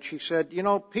 And she said,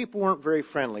 people weren't very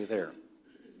friendly there.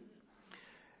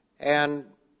 And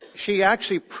she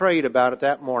actually prayed about it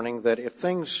that morning that if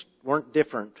things weren't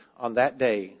different on that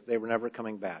day, they were never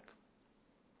coming back.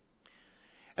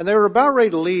 And they were about ready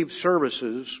to leave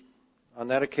services on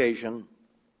that occasion,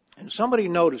 and somebody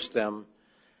noticed them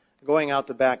going out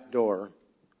the back door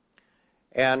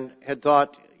and had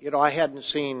thought, I hadn't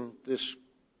said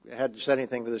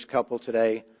anything to this couple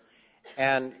today.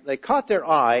 And they caught their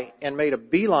eye and made a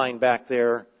beeline back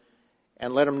there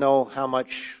and let them know how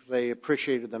much they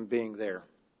appreciated them being there.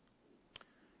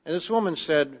 And this woman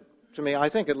said to me, I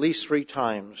think at least 3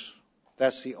 times,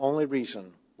 that's the only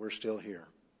reason we're still here.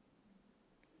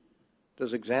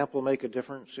 Does example make a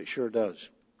difference? It sure does.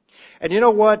 And you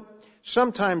know what?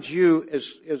 Sometimes you,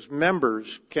 as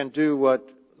members, can do what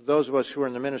those of us who are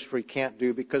in the ministry can't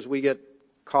do because we get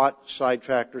caught,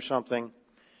 sidetracked or something.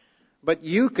 But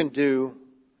you can do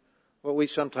what we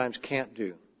sometimes can't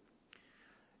do.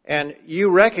 And you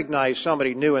recognize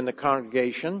somebody new in the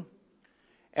congregation,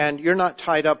 and you're not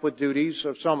tied up with duties,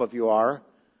 or some of you are,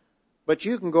 but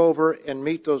you can go over and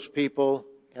meet those people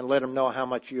and let them know how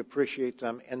much you appreciate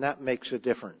them, and that makes a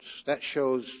difference. That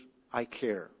shows I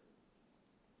care.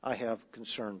 I have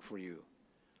concern for you.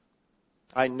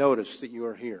 I notice that you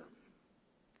are here.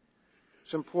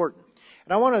 It's important.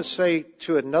 And I want to say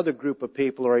to another group of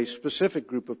people, or a specific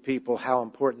group of people, how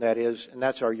important that is, and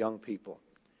that's our young people.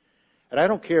 And I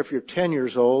don't care if you're 10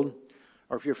 years old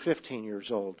or if you're 15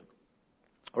 years old,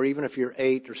 or even if you're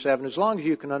 8 or 7, as long as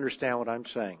you can understand what I'm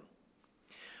saying.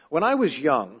 When I was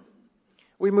young,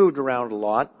 we moved around a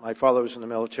lot. My father was in the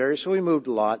military, so we moved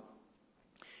a lot.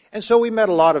 And so we met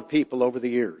a lot of people over the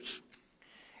years.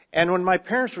 And when my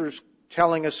parents were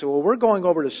telling us, well, we're going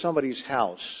over to somebody's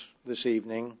house this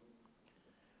evening,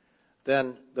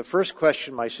 then the first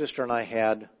question my sister and I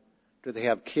had, do they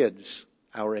have kids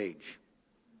our age?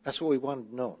 That's what we wanted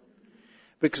to know.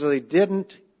 Because if they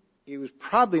didn't, it was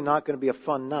probably not going to be a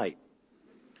fun night.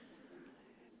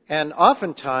 And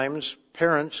oftentimes,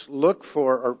 parents look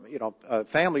for, or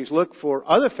families look for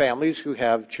other families who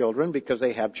have children because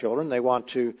they have children. They want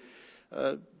to,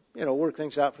 work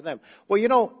things out for them.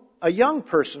 Well, a young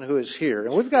person who is here,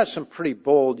 and we've got some pretty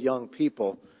bold young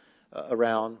people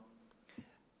around.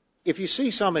 If you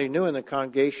see somebody new in the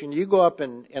congregation, you go up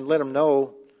and let them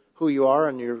know who you are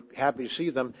and you're happy to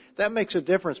see them. That makes a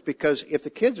difference because if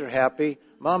the kids are happy,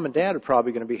 mom and dad are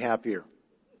probably going to be happier.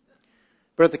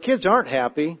 But if the kids aren't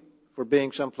happy for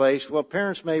being someplace, well,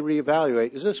 parents may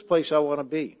reevaluate. Is this a place I want to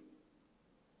be?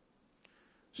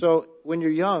 So when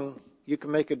you're young, you can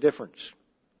make a difference.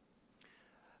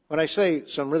 When I say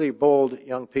some really bold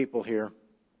young people here,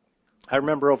 I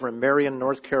remember over in Marion,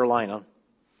 North Carolina,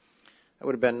 that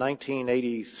would have been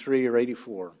 1983 or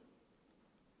 84.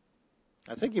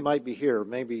 I think he might be here.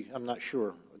 Maybe, I'm not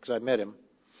sure, because I met him.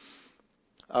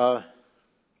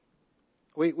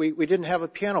 We didn't have a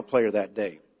piano player that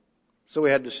day, so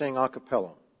we had to sing a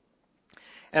cappella.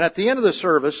 And at the end of the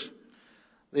service,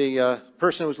 the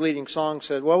person who was leading song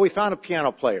said, well, we found a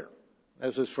piano player.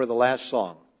 This was for the last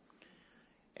song.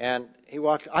 And he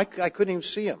walked, I couldn't even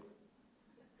see him.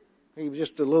 He was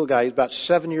just a little guy. He's about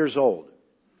 7 years old.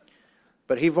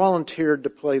 But he volunteered to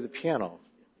play the piano.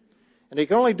 And he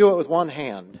could only do it with one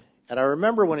hand. And I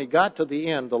remember when he got to the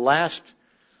end, the last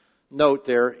note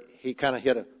there, he kind of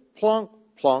hit a plunk,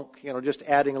 plunk, just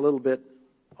adding a little bit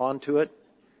onto it.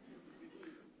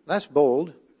 That's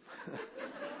bold.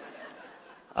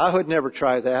 I would never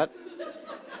try that.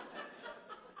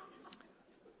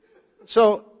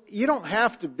 So you don't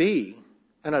have to be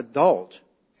an adult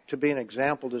to be an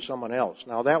example to someone else.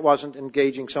 Now, that wasn't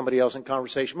engaging somebody else in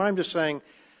conversation, but I'm just saying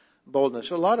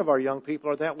boldness. A lot of our young people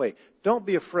are that way. Don't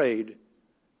be afraid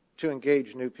to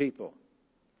engage new people.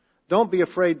 Don't be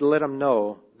afraid to let them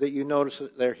know that you notice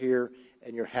that they're here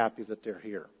and you're happy that they're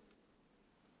here.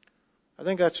 I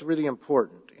think that's really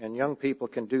important, and young people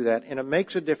can do that, and it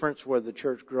makes a difference whether the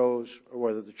church grows or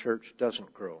whether the church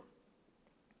doesn't grow.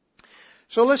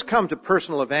 So let's come to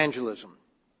personal evangelism.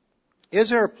 Is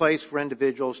there a place for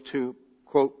individuals to,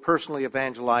 quote, personally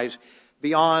evangelize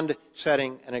beyond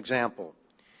setting an example?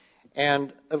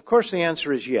 And, of course, the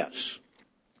answer is yes.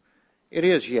 It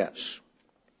is yes.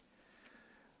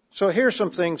 So here's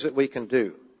some things that we can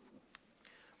do.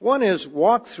 One is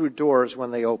walk through doors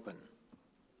when they open.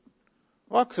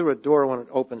 Walk through a door when it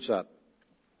opens up.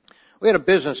 We had a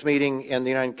business meeting in the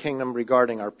United Kingdom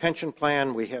regarding our pension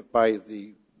plan. We have, by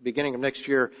the beginning of next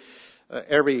year,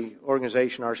 every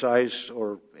organization our size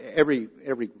or every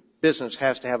business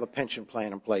has to have a pension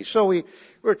plan in place. So we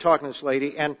were talking to this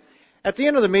lady, and at the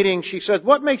end of the meeting, she said,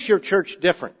 "What makes your church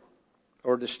different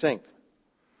or distinct?"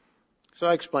 So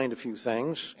I explained a few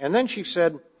things, and then she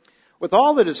said, "With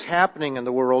all that is happening in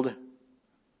the world,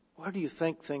 where do you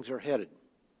think things are headed?"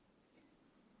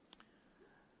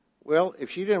 Well, if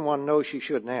she didn't want to know, she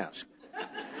shouldn't ask.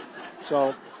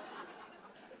 So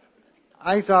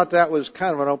I thought that was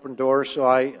kind of an open door, so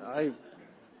I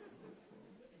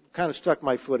kind of stuck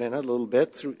my foot in it a little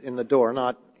bit in the door,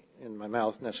 not in my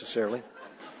mouth necessarily.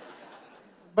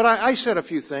 But I said a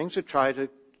few things to try to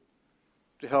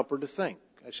help her to think.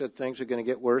 I said things are going to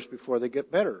get worse before they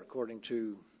get better, according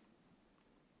to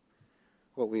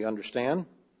what we understand.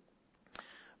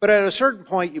 But at a certain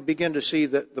point, you begin to see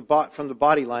that from the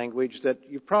body language that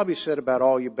you've probably said about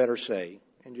all you better say,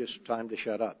 and just time to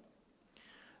shut up.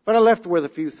 But I left her with a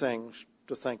few things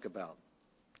to think about.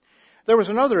 There was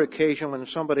another occasion when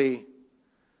somebody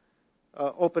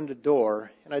opened a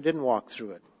door, and I didn't walk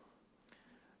through it.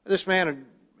 This man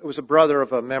was a brother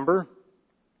of a member,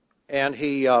 and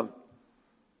he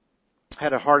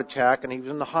had a heart attack, and he was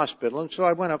in the hospital. And so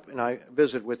I went up and I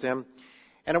visited with him.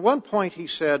 And at one point he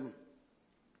said,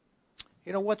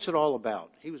 "You know, what's it all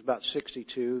about?" He was about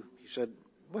 62. He said,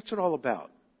 "What's it all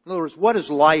about?" In other words, what is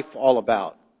life all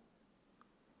about?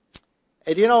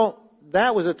 And you know,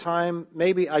 that was a time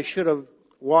maybe I should have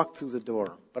walked through the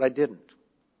door, but I didn't.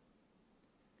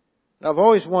 And I've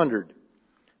always wondered,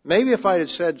 maybe if I had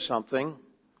said something,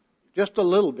 just a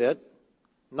little bit,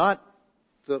 not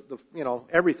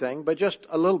everything, but just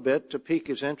a little bit to pique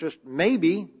his interest,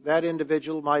 maybe that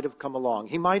individual might have come along.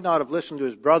 He might not have listened to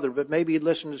his brother, but maybe he'd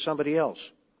listened to somebody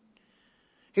else.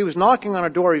 He was knocking on a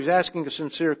door. He was asking a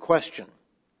sincere question.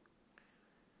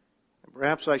 And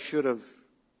perhaps I should have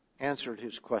answered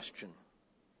his question.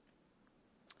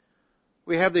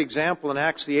 We have the example in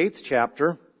Acts, the 8th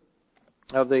chapter,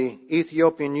 of the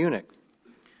Ethiopian eunuch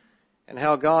and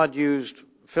how God used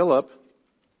Philip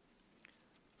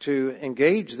to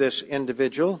engage this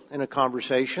individual in a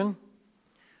conversation.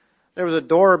 There was a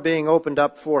door being opened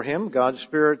up for him. God's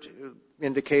Spirit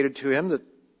indicated to him that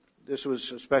this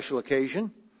was a special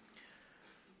occasion.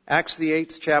 Acts, the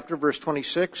 8th chapter, verse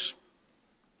 26.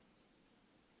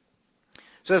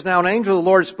 It says, "Now an angel of the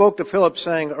Lord spoke to Philip,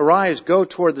 saying, 'Arise, go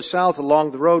toward the south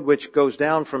along the road which goes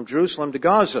down from Jerusalem to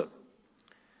Gaza.'"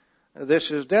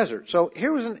 This is desert. So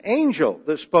here was an angel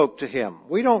that spoke to him.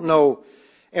 We don't know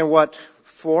in what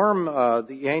form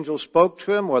the angel spoke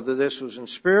to him, whether this was in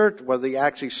spirit, whether he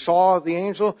actually saw the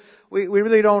angel. We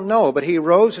really don't know. But he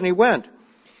rose and he went.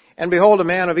 And behold, a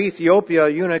man of Ethiopia, a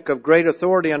eunuch of great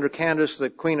authority under Candace, the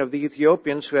queen of the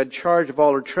Ethiopians, who had charge of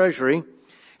all her treasury,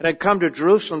 and had come to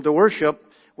Jerusalem to worship,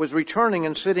 was returning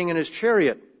and sitting in his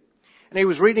chariot. And he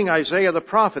was reading Isaiah the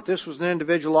prophet. This was an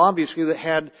individual, obviously, that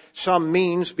had some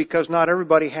means, because not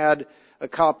everybody had a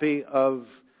copy of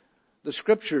the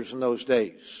scriptures in those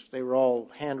days. They were all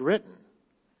handwritten.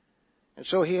 And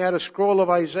so he had a scroll of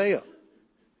Isaiah.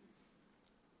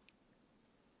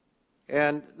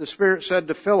 And the Spirit said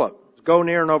to Philip, "Go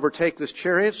near and overtake this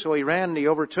chariot." So he ran and he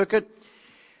overtook it.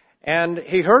 And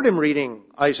he heard him reading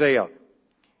Isaiah.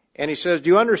 And he says, "Do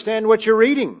you understand what you're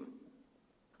reading?"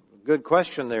 Good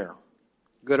question there.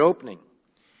 Good opening.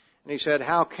 And he said,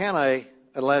 "How can I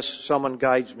unless someone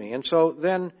guides me?" And so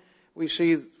then we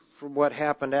see from what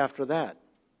happened after that.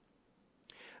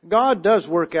 God does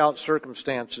work out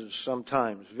circumstances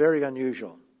sometimes, very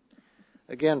unusual.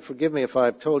 Again, forgive me if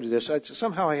I've told you this.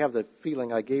 Somehow I have the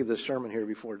feeling I gave this sermon here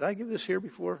before. Did I give this here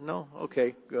before? No?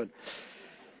 Okay, good.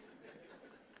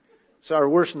 It's our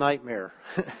worst nightmare.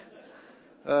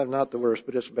 Not the worst,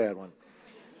 but it's a bad one.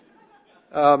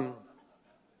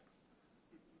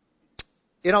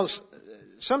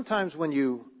 Sometimes when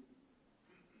you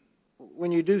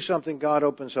do something, God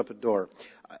opens up a door.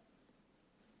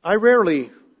 I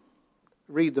rarely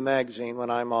read the magazine when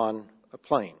I'm on a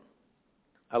plane.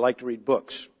 I like to read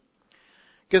books.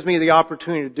 Gives me the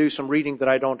opportunity to do some reading that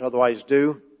I don't otherwise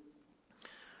do.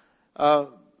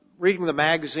 Reading the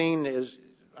magazine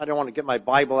I don't want to get my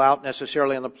Bible out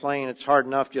necessarily on the plane. It's hard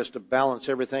enough just to balance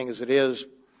everything as it is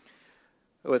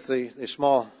with the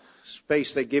small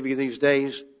space they give you these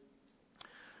days.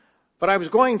 But I was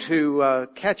going to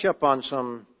catch up on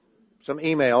some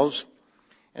emails,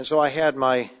 and so I had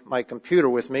my computer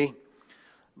with me.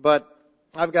 But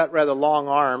I've got rather long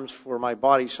arms for my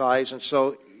body size, and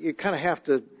so you kind of have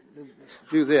to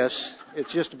do this.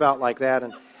 It's just about like that.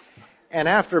 And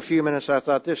after a few minutes, I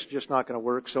thought, this is just not going to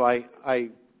work. So I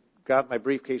got my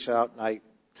briefcase out, and I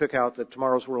took out the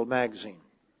Tomorrow's World magazine.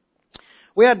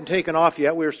 We hadn't taken off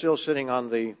yet. We were still sitting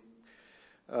on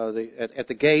at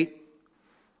the gate.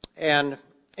 And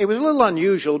it was a little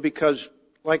unusual because,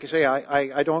 like I say,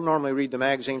 I don't normally read the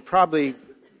magazine. Probably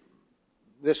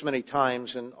this many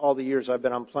times in all the years I've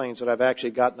been on planes that I've actually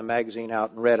gotten the magazine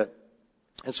out and read it.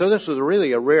 And so this was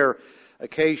really a rare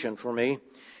occasion for me.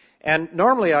 And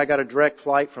normally I got a direct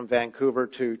flight from Vancouver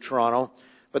to Toronto,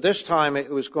 but this time it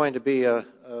was going to be a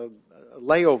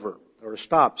layover or a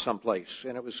stop someplace,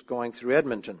 and it was going through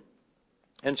Edmonton.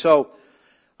 And so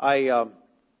I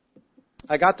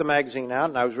got the magazine out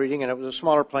and I was reading, and it was a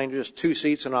smaller plane, just 2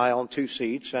 seats, an aisle and 2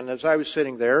 seats. And as I was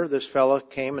sitting there, this fella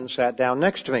came and sat down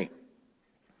next to me.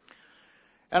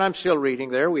 And I'm still reading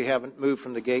there. We haven't moved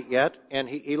from the gate yet. And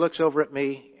he looks over at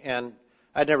me, and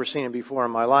I'd never seen him before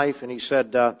in my life. And he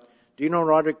said, do you know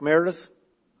Roderick Meredith?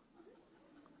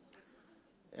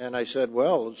 And I said,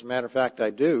 well, as a matter of fact, I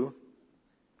do.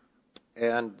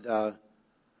 And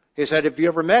he said, have you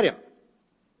ever met him?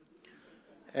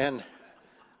 And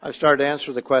I started to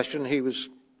answer the question. He was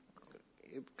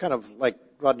kind of like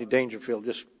Rodney Dangerfield,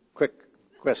 just quick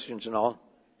questions and all.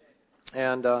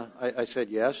 And I said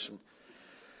yes.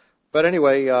 But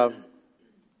anyway,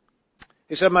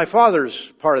 he said, my father's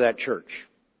part of that church.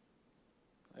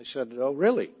 I said, oh,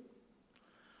 really?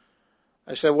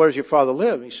 I said, where does your father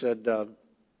live? He said,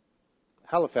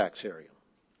 Halifax area.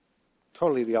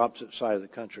 Totally the opposite side of the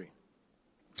country.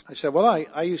 I said, well,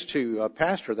 I used to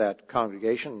pastor that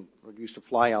congregation. I used to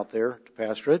fly out there to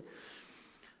pastor it.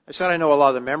 I said, I know a lot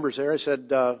of the members there. I said,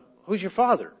 who's your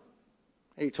father?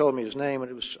 He told me his name,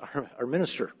 and it was our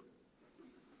minister.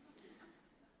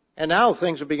 And now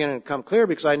things are beginning to come clear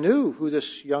because I knew who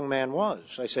this young man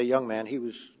was. I say young man, he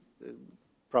was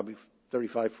probably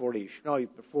 35, 40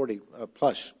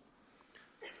 plus.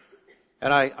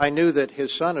 And I knew that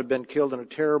his son had been killed in a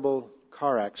terrible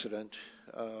car accident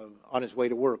on his way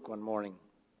to work one morning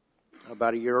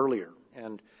about a year earlier.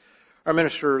 And our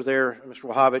minister there,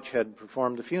 Mr. Wachowicz, had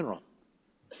performed the funeral.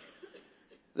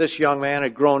 This young man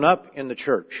had grown up in the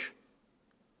church.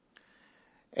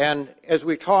 And as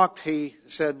we talked, he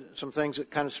said some things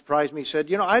that kind of surprised me. He said,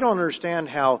 I don't understand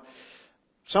how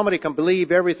somebody can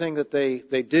believe everything that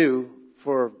they do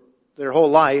for their whole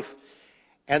life,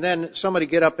 and then somebody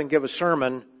get up and give a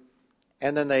sermon,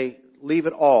 and then they leave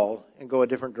it all and go a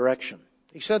different direction.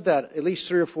 He said that at least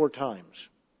 3 or 4 times.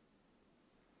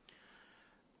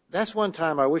 That's one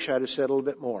time I wish I'd have said a little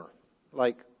bit more.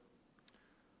 Like,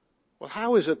 well,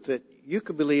 how is it that you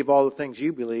could believe all the things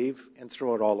you believe and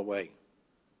throw it all away?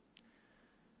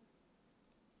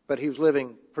 But he was living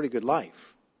a pretty good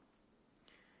life.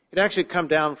 He'd actually come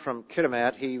down from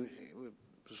Kitimat. He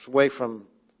was away from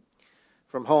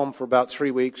home for about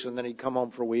 3 weeks, and then he'd come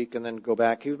home for a week and then go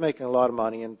back. He was making a lot of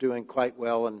money and doing quite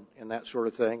well and that sort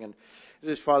of thing. And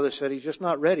his father said he's just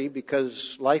not ready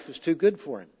because life is too good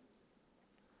for him.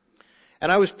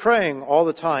 And I was praying all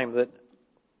the time that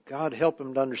God help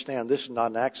him to understand this is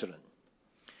not an accident.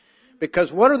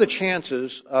 Because what are the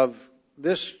chances of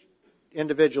this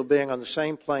individual being on the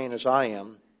same plane as I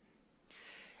am,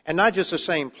 and not just the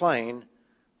same plane,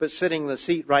 but sitting in the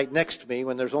seat right next to me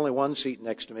when there's only one seat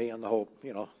next to me on the whole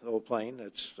plane.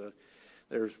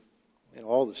 There's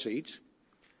all the seats.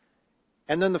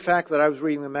 And then the fact that I was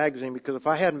reading the magazine, because if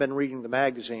I hadn't been reading the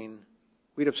magazine,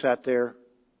 we'd have sat there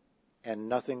and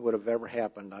nothing would have ever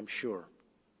happened, I'm sure.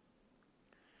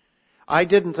 I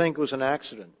didn't think it was an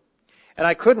accident. And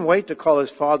I couldn't wait to call his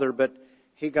father, but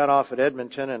he got off at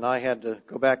Edmonton and I had to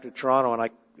go back to Toronto,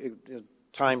 and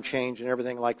time change and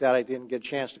everything like that. I didn't get a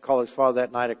chance to call his father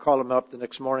that night. I called him up the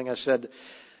next morning. I said,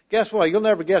 guess what? You'll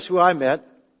never guess who I met.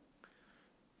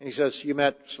 And he says, you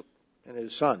met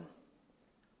his son.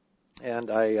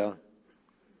 And I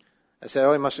said,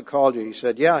 oh, he must have called you. He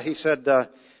said, yeah. He said,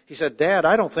 Dad,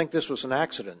 I don't think this was an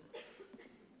accident.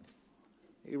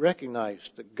 He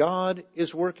recognized that God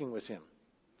is working with him.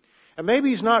 And maybe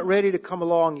he's not ready to come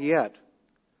along yet,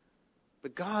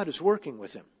 but God is working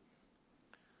with him.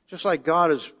 Just like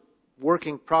God is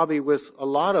working probably with a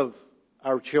lot of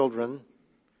our children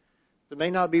that may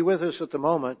not be with us at the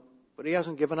moment, but he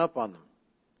hasn't given up on them.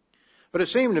 But it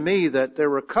seemed to me that there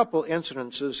were a couple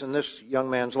incidences in this young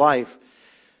man's life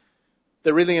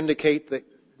that really indicate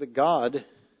that God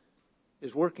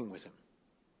is working with him.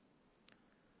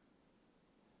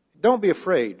 Don't be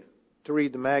afraid to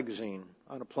read the magazine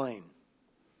on a plane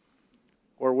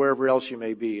or wherever else you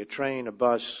may be, a train, a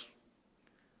bus.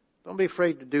 Don't be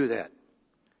afraid to do that.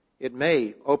 It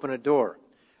may open a door.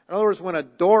 In other words, when a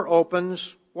door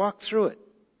opens, walk through it.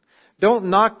 Don't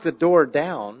knock the door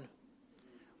down.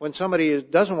 When somebody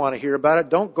doesn't want to hear about it,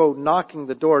 don't go knocking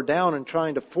the door down and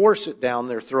trying to force it down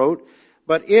their throat.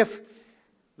 But if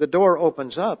the door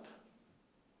opens up,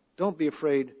 don't be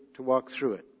afraid to walk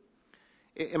through it.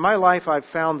 In my life, I've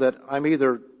found that I'm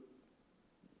either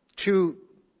too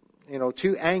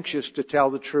anxious to tell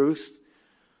the truth,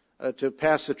 to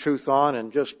pass the truth on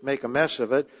and just make a mess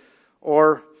of it,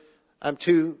 or I'm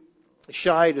too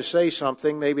shy to say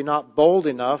something, maybe not bold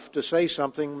enough to say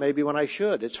something maybe when I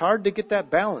should. It's hard to get that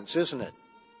balance, isn't it?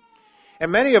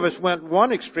 And many of us went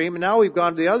one extreme, and now we've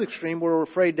gone to the other extreme where we're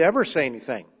afraid to ever say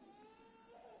anything.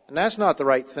 And that's not the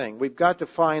right thing. We've got to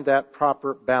find that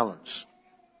proper balance.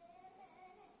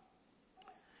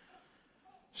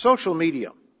 Social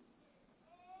media.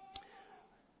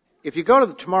 If you go to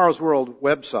the Tomorrow's World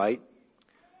website,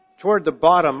 toward the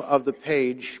bottom of the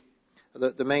page,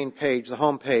 the main page, the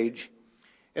home page,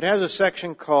 it has a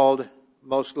section called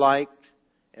Most Liked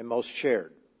and Most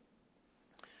Shared.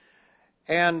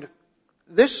 And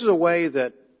this is a way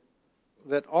that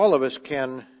all of us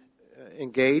can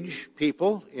engage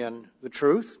people in the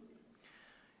truth.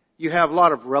 You have a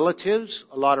lot of relatives,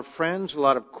 a lot of friends, a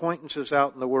lot of acquaintances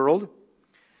out in the world.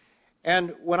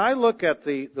 And when I look at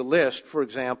the list, for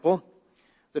example,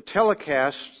 the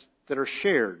telecasts that are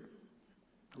shared,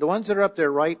 the ones that are up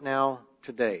there right now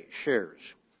today,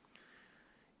 shares,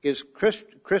 is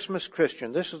Christmas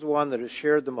Christian. This is the one that is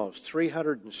shared the most,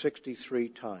 363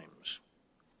 times.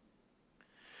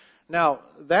 Now,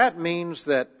 that means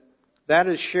that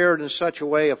is shared in such a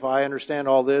way, if I understand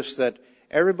all this, that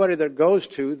everybody that goes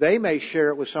to, they may share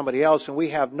it with somebody else, and we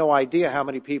have no idea how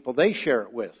many people they share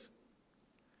it with.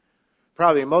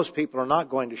 Probably most people are not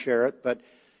going to share it, but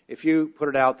if you put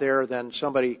it out there, then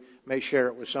somebody may share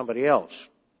it with somebody else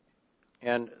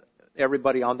and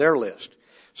everybody on their list.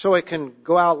 So it can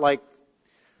go out like,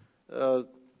 a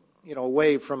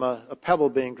wave from a pebble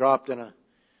being dropped in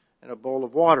a bowl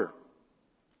of water.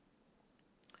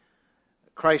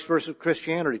 Christ versus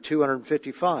Christianity,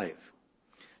 255.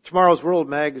 Tomorrow's World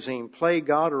magazine, Play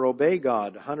God or Obey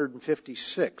God,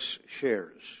 156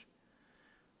 shares.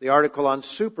 The article on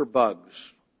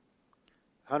superbugs,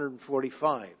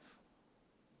 145.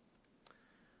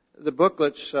 The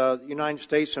booklets, United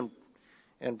States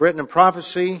and Britain and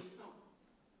Prophecy,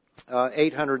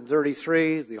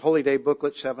 833. The Holy Day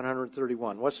booklet,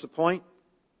 731. What's the point?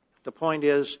 The point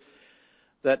is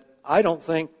that I don't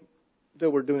think that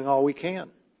we're doing all we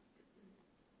can.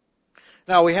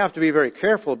 Now, we have to be very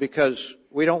careful because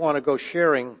we don't want to go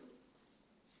sharing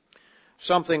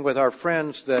something with our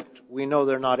friends that we know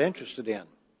they're not interested in.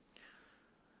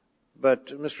 But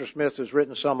Mr. Smith has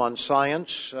written some on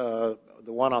science, the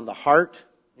one on the heart.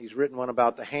 He's written one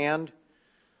about the hand.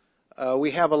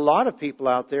 We have a lot of people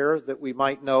out there that we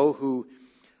might know who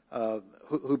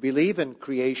believe in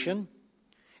creation,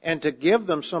 and to give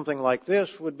them something like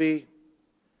this would be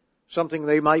something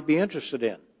they might be interested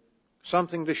in,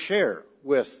 something to share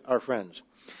with our friends.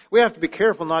 We have to be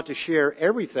careful not to share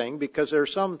everything because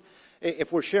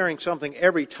if we're sharing something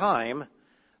every time,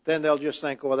 then they'll just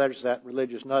think, well, there's that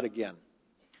religious nut again.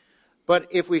 But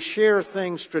if we share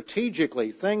things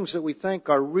strategically, things that we think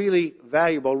are really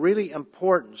valuable, really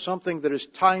important, something that is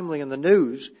timely in the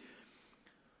news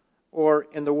or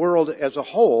in the world as a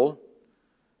whole,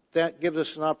 that gives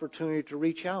us an opportunity to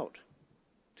reach out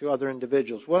to other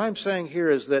individuals. What I'm saying here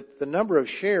is that the number of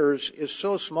shares is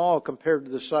so small compared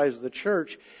to the size of the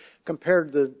church,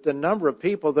 compared to the number of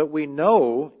people that we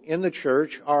know in the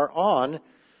church are on,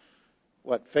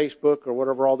 Facebook or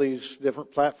whatever all these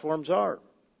different platforms are.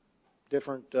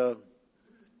 Different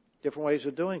ways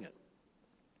of doing it.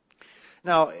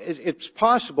 Now, it's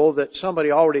possible that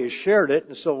somebody already has shared it,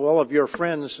 and so all of your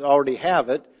friends already have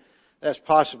it. That's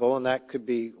possible, and that could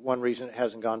be one reason it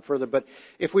hasn't gone further. But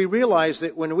if we realize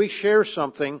that when we share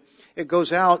something, it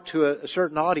goes out to a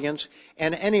certain audience,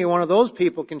 and any one of those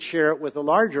people can share it with a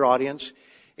larger audience,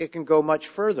 it can go much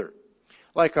further.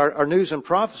 Like our News and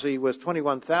Prophecy with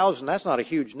 21,000, that's not a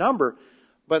huge number,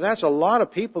 but that's a lot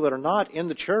of people that are not in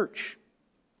the church.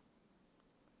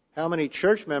 How many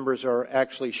church members are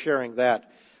actually sharing that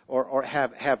or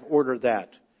have ordered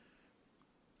that?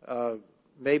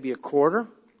 Maybe a quarter,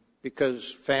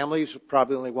 because family's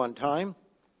probably only one time.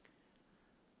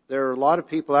 There are a lot of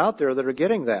people out there that are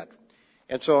getting that.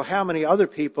 And so how many other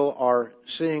people are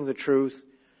seeing the truth,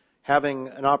 having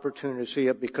an opportunity to see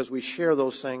it because we share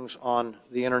those things on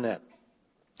the internet?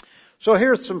 So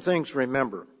here's some things to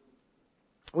remember.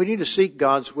 We need to seek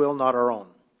God's will, not our own.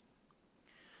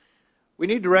 We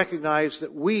need to recognize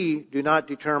that we do not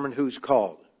determine who's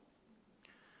called.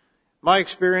 My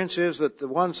experience is that the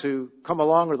ones who come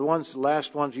along are the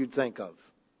last ones you'd think of.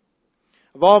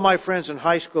 Of all my friends in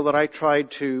high school that I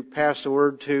tried to pass the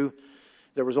word to,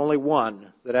 there was only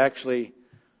one that actually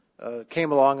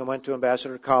came along and went to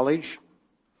Ambassador College.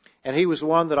 And he was the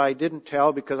one that I didn't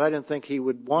tell because I didn't think he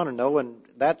would want to know, and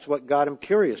that's what got him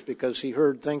curious, because he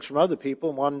heard things from other people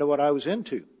and wanted to know what I was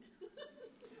into.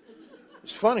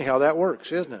 It's funny how that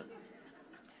works, isn't it?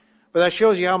 But that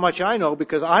shows you how much I know,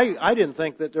 because I didn't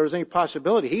think that there was any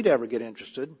possibility he'd ever get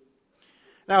interested.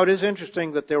 Now, it is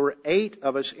interesting that there were 8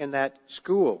 of us in that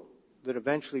school that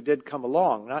eventually did come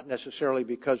along, not necessarily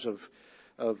because of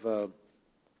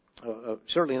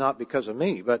certainly not because of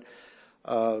me, but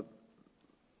it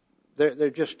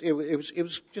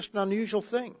was just an unusual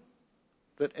thing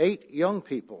that 8 young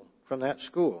people from that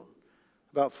school,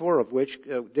 about 4 of which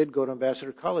did go to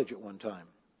Ambassador College at one time.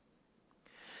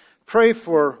 Pray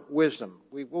for wisdom.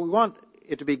 We want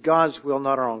it to be God's will,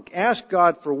 not our own. Ask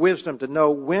God for wisdom to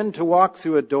know when to walk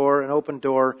through an open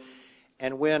door,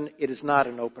 and when it is not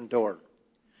an open door.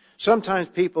 Sometimes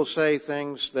people say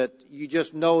things that you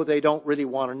just know they don't really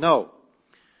want to know.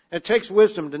 It takes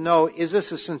wisdom to know, is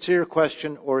this a sincere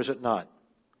question or is it not?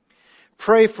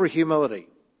 Pray for humility.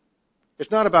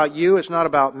 It's not about you, it's not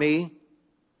about me.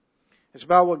 It's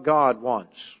about what God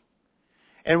wants.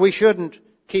 And we shouldn't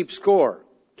keep score,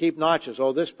 keep notches.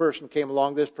 Oh, this person came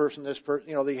along, this person.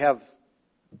 They have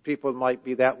people that might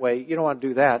be that way. You don't want to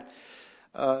do that.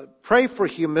 Pray for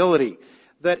humility,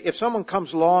 that if someone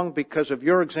comes along because of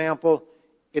your example,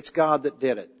 it's God that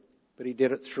did it, but He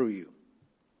did it through you.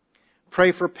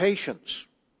 Pray for patience.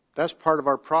 That's part of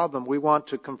our problem. We want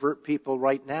to convert people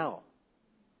right now.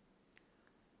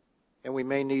 And we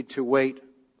may need to wait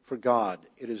for God.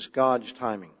 It is God's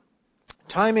timing.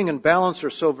 Timing and balance are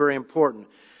so very important.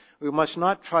 We must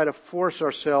not try to force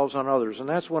ourselves on others. And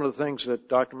that's one of the things that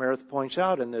Dr. Meredith points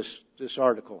out in this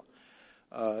article.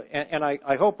 And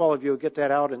I hope all of you will get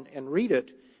that out and read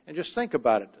it and just think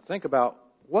about it. Think about,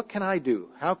 what can I do?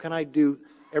 How can I do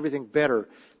everything better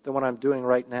than what I'm doing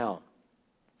right now?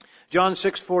 John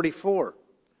 6:44.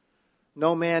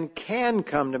 No man can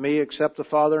come to me except the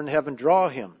Father in heaven draw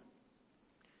him.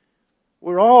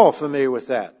 We're all familiar with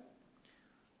that.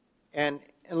 And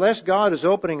unless God is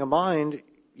opening a mind,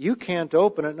 you can't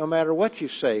open it no matter what you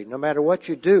say, no matter what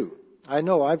you do. I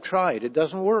know, I've tried. It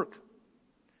doesn't work.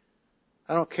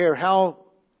 I don't care how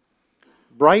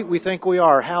bright we think we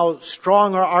are, how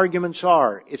strong our arguments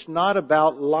are. It's not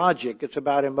about logic. It's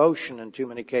about emotion in too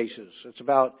many cases. It's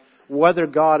about whether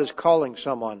God is calling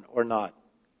someone or not.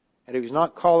 And if He's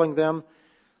not calling them,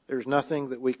 there's nothing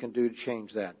that we can do to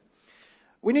change that.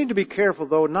 We need to be careful,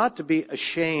 though, not to be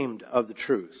ashamed of the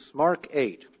truth. Mark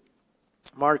 8.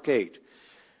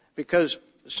 Because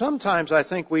sometimes I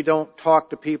think we don't talk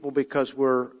to people because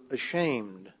we're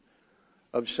ashamed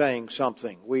of saying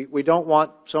something. We don't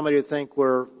want somebody to think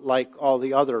we're like all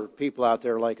the other people out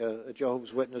there, like a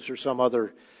Jehovah's Witness or some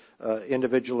other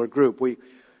individual or group.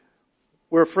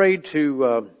 We're afraid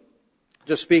to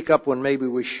speak up when maybe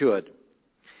we should.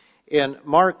 In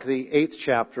Mark, the 8th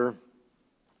chapter,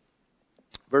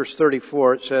 verse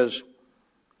 34, it says,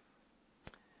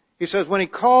 He says, when He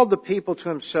called the people to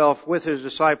Himself with His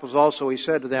disciples also, He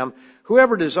said to them,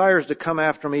 whoever desires to come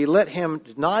after me, let him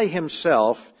deny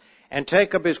himself and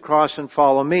take up his cross and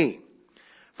follow me.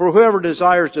 For whoever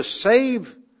desires to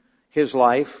save his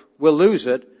life will lose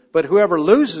it, but whoever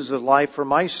loses his life for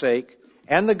my sake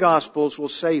and the gospel's will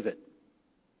save it.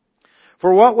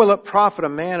 For what will it profit a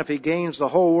man if he gains the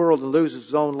whole world and loses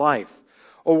his own life?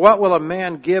 Or what will a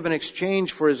man give in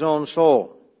exchange for his own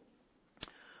soul?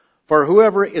 For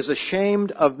whoever is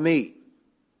ashamed of me,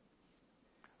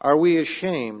 are we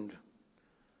ashamed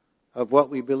of what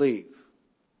we believe?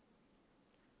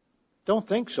 Don't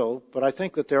think so, but I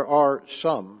think that there are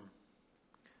some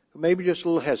who may be just a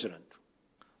little hesitant,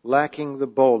 lacking the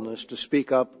boldness to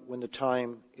speak up when the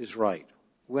time is right,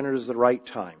 when it is the right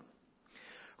time.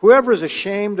 Whoever is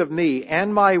ashamed of me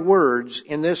and my words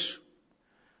in this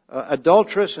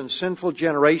adulterous and sinful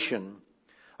generation,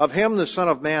 of him the Son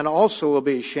of Man also will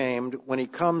be ashamed when He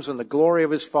comes in the glory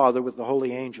of His Father with the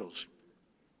holy angels.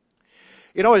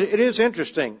 You know, it is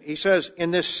interesting. He says,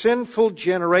 in this sinful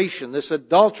generation, this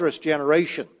adulterous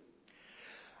generation,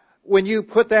 when you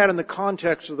put that in the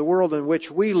context of the world in which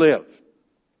we live,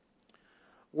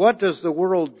 what does the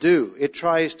world do? It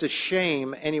tries to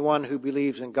shame anyone who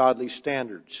believes in godly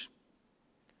standards.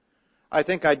 I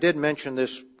think I did mention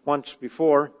this once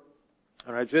before.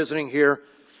 When I was visiting here,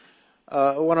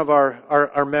 one of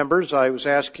our members, I was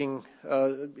asking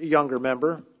a younger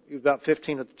member, he was about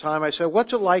 15 at the time, I said,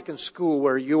 what's it like in school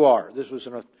where you are? This was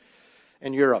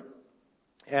in Europe.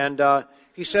 And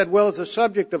he said, well, if the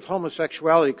subject of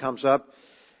homosexuality comes up,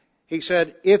 he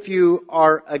said, if you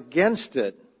are against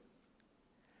it,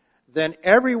 then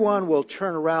everyone will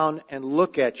turn around and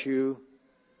look at you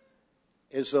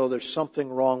as though there's something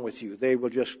wrong with you. They will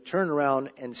just turn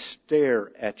around and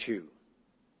stare at you.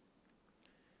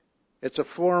 It's a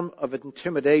form of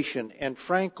intimidation, and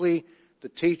frankly, the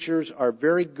teachers are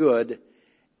very good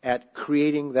at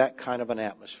creating that kind of an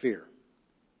atmosphere.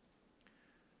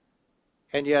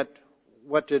 And yet,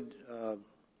 what did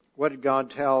God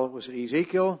tell? Was it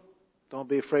Ezekiel? Don't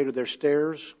be afraid of their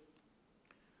stares.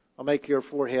 I'll make your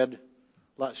forehead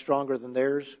a lot stronger than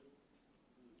theirs,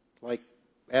 like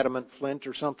adamant flint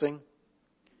or something.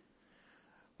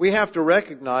 We have to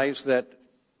recognize that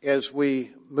as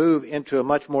we move into a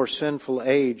much more sinful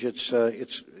age, it's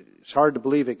hard to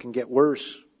believe it can get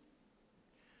worse.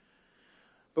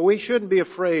 But we shouldn't be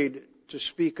afraid to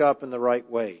speak up in the right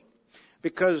way,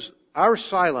 because our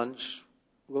silence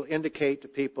will indicate to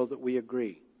people that we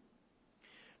agree.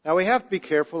 Now, we have to be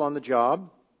careful on the job.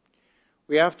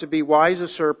 We have to be wise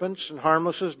as serpents and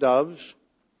harmless as doves.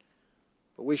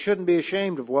 But we shouldn't be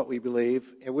ashamed of what we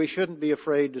believe, and we shouldn't be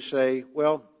afraid to say,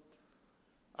 well,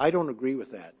 I don't agree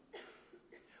with that.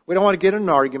 We don't want to get in an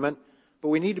argument, but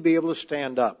we need to be able to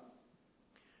stand up.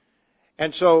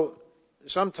 And so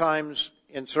sometimes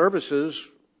in services,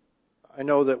 I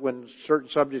know that when certain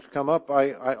subjects come up,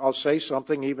 I'll say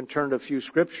something, even turn to a few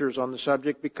scriptures on the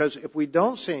subject, because if we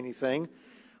don't say anything,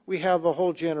 we have a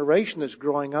whole generation that's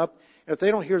growing up, and if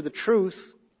they don't hear the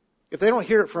truth, if they don't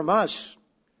hear it from us,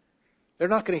 they're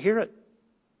not going to hear it.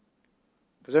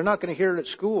 Because they're not going to hear it at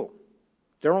school.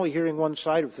 They're only hearing one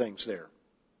side of things there.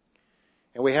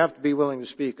 And we have to be willing to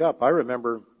speak up. I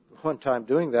remember one time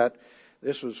doing that.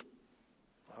 This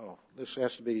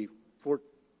has to be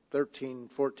 13,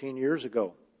 14 years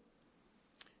ago.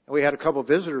 And we had a couple of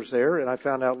visitors there, and I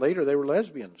found out later they were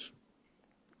lesbians.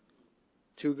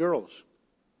 2 girls.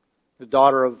 The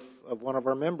daughter of one of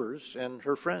our members and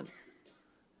her friend.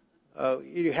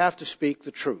 You have to speak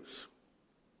the truth.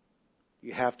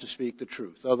 You have to speak the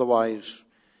truth. Otherwise,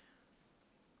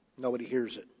 nobody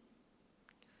hears it.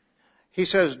 He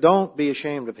says, don't be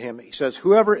ashamed of him. He says,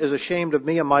 whoever is ashamed of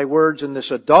me and my words in this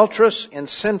adulterous and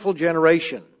sinful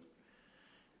generation.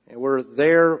 And we're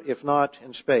there, if not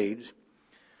in spades.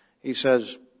 He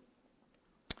says,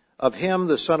 of him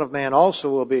the Son of Man also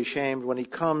will be ashamed when he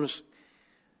comes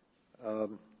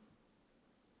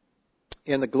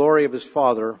in the glory of his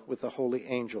Father with the holy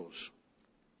angels.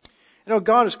 You know,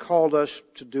 God has called us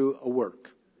to do a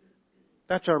work.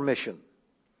 That's our mission.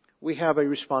 We have a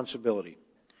responsibility.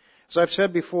 As I've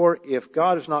said before, if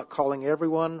God is not calling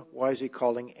everyone, why is He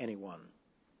calling anyone?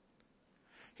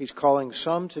 He's calling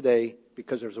some today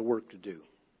because there's a work to do.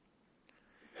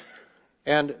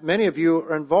 And many of you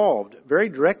are involved very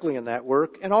directly in that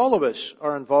work, and all of us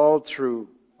are involved through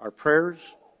our prayers,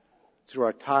 through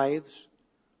our tithes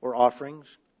or offerings,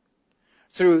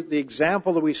 through the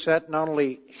example that we set not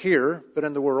only here, but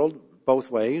in the world,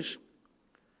 both ways,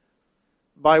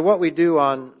 by what we do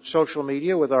on social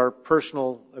media with our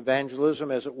personal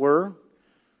evangelism, as it were,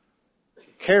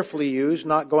 carefully used,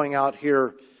 not going out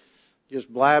here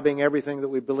just blabbing everything that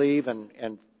we believe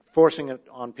and forcing it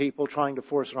on people, trying to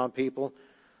force it on people.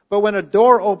 But when a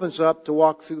door opens up, to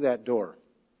walk through that door.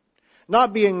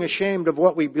 Not being ashamed of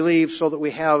what we believe so that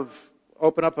we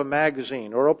open up a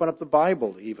magazine or open up the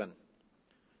Bible even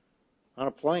on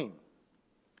a plane.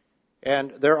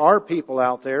 And there are people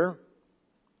out there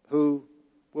who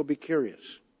will be curious.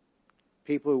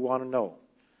 People who want to know.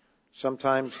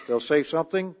 Sometimes they'll say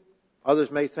something.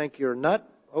 Others may think you're a nut.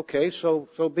 Okay, so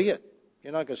be it.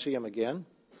 You're not going to see them again.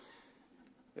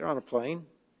 They're on a plane,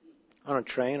 on a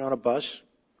train, on a bus.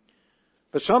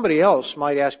 But somebody else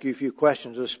might ask you a few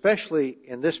questions, especially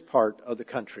in this part of the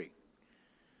country,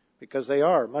 because they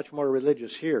are much more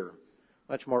religious here,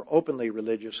 much more openly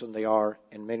religious than they are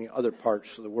in many other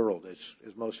parts of the world,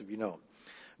 as most of you know.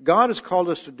 God has called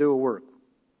us to do a work.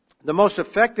 The most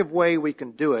effective way we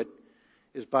can do it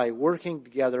is by working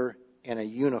together in a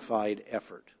unified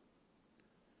effort.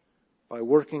 By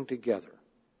working together.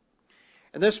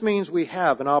 And this means we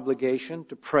have an obligation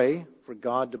to pray for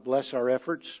God to bless our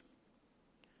efforts.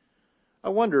 I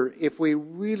wonder if we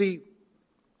really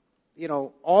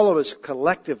all of us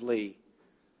collectively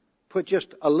put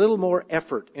just a little more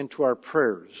effort into our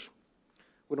prayers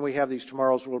when we have these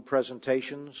Tomorrow's World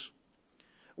presentations,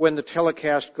 when the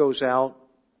telecast goes out,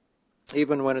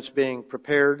 even when it's being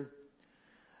prepared,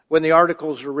 when the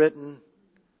articles are written,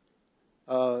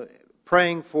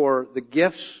 praying for the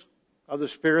gifts of the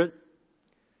Spirit.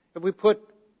 If we put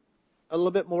a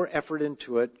little bit more effort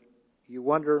into it, you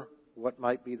wonder what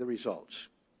might be the results.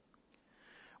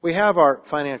 We have our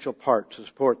financial part to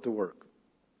support the work.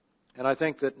 And I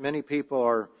think that many people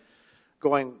are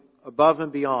going above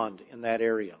and beyond in that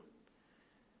area.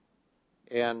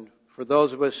 And for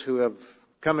those of us who have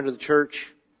come into the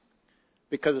church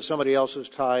because of somebody else's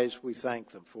ties, we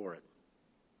thank them for it.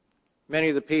 Many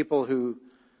of the people who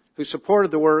supported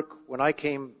the work when I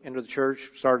came into the church,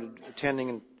 started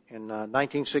attending in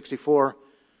 1964,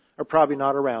 are probably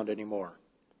not around anymore.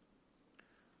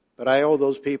 But I owe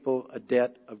those people a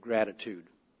debt of gratitude.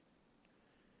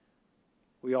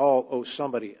 We all owe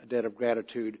somebody a debt of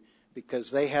gratitude because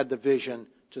they had the vision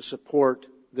to support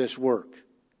this work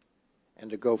and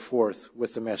to go forth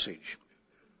with the message.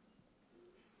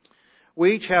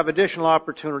 We each have additional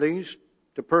opportunities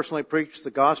to personally preach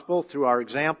the gospel through our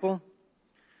example,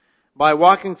 by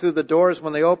walking through the doors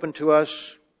when they open to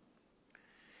us,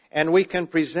 and we can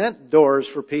present doors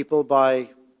for people by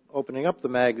opening up the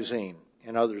magazine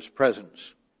in others'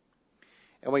 presence.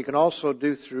 And we can also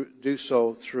do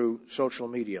so through social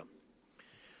media.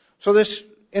 So this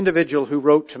individual who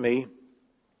wrote to me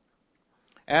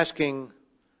asking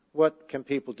what can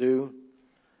people do,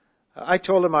 I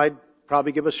told him I'd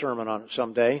probably give a sermon on it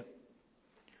someday.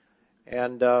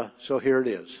 And so here it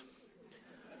is.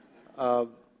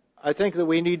 I think that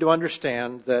we need to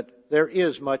understand that there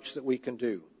is much that we can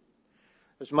do.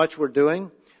 There's much we're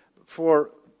doing.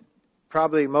 For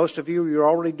probably most of you, you're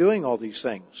already doing all these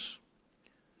things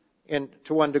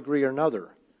to one degree or another.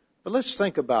 But let's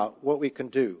think about what we can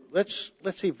do. Let's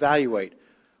evaluate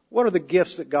what are the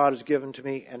gifts that God has given to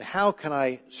me, and how can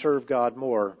I serve God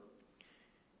more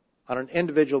on an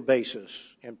individual basis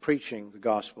in preaching the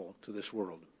gospel to this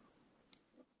world.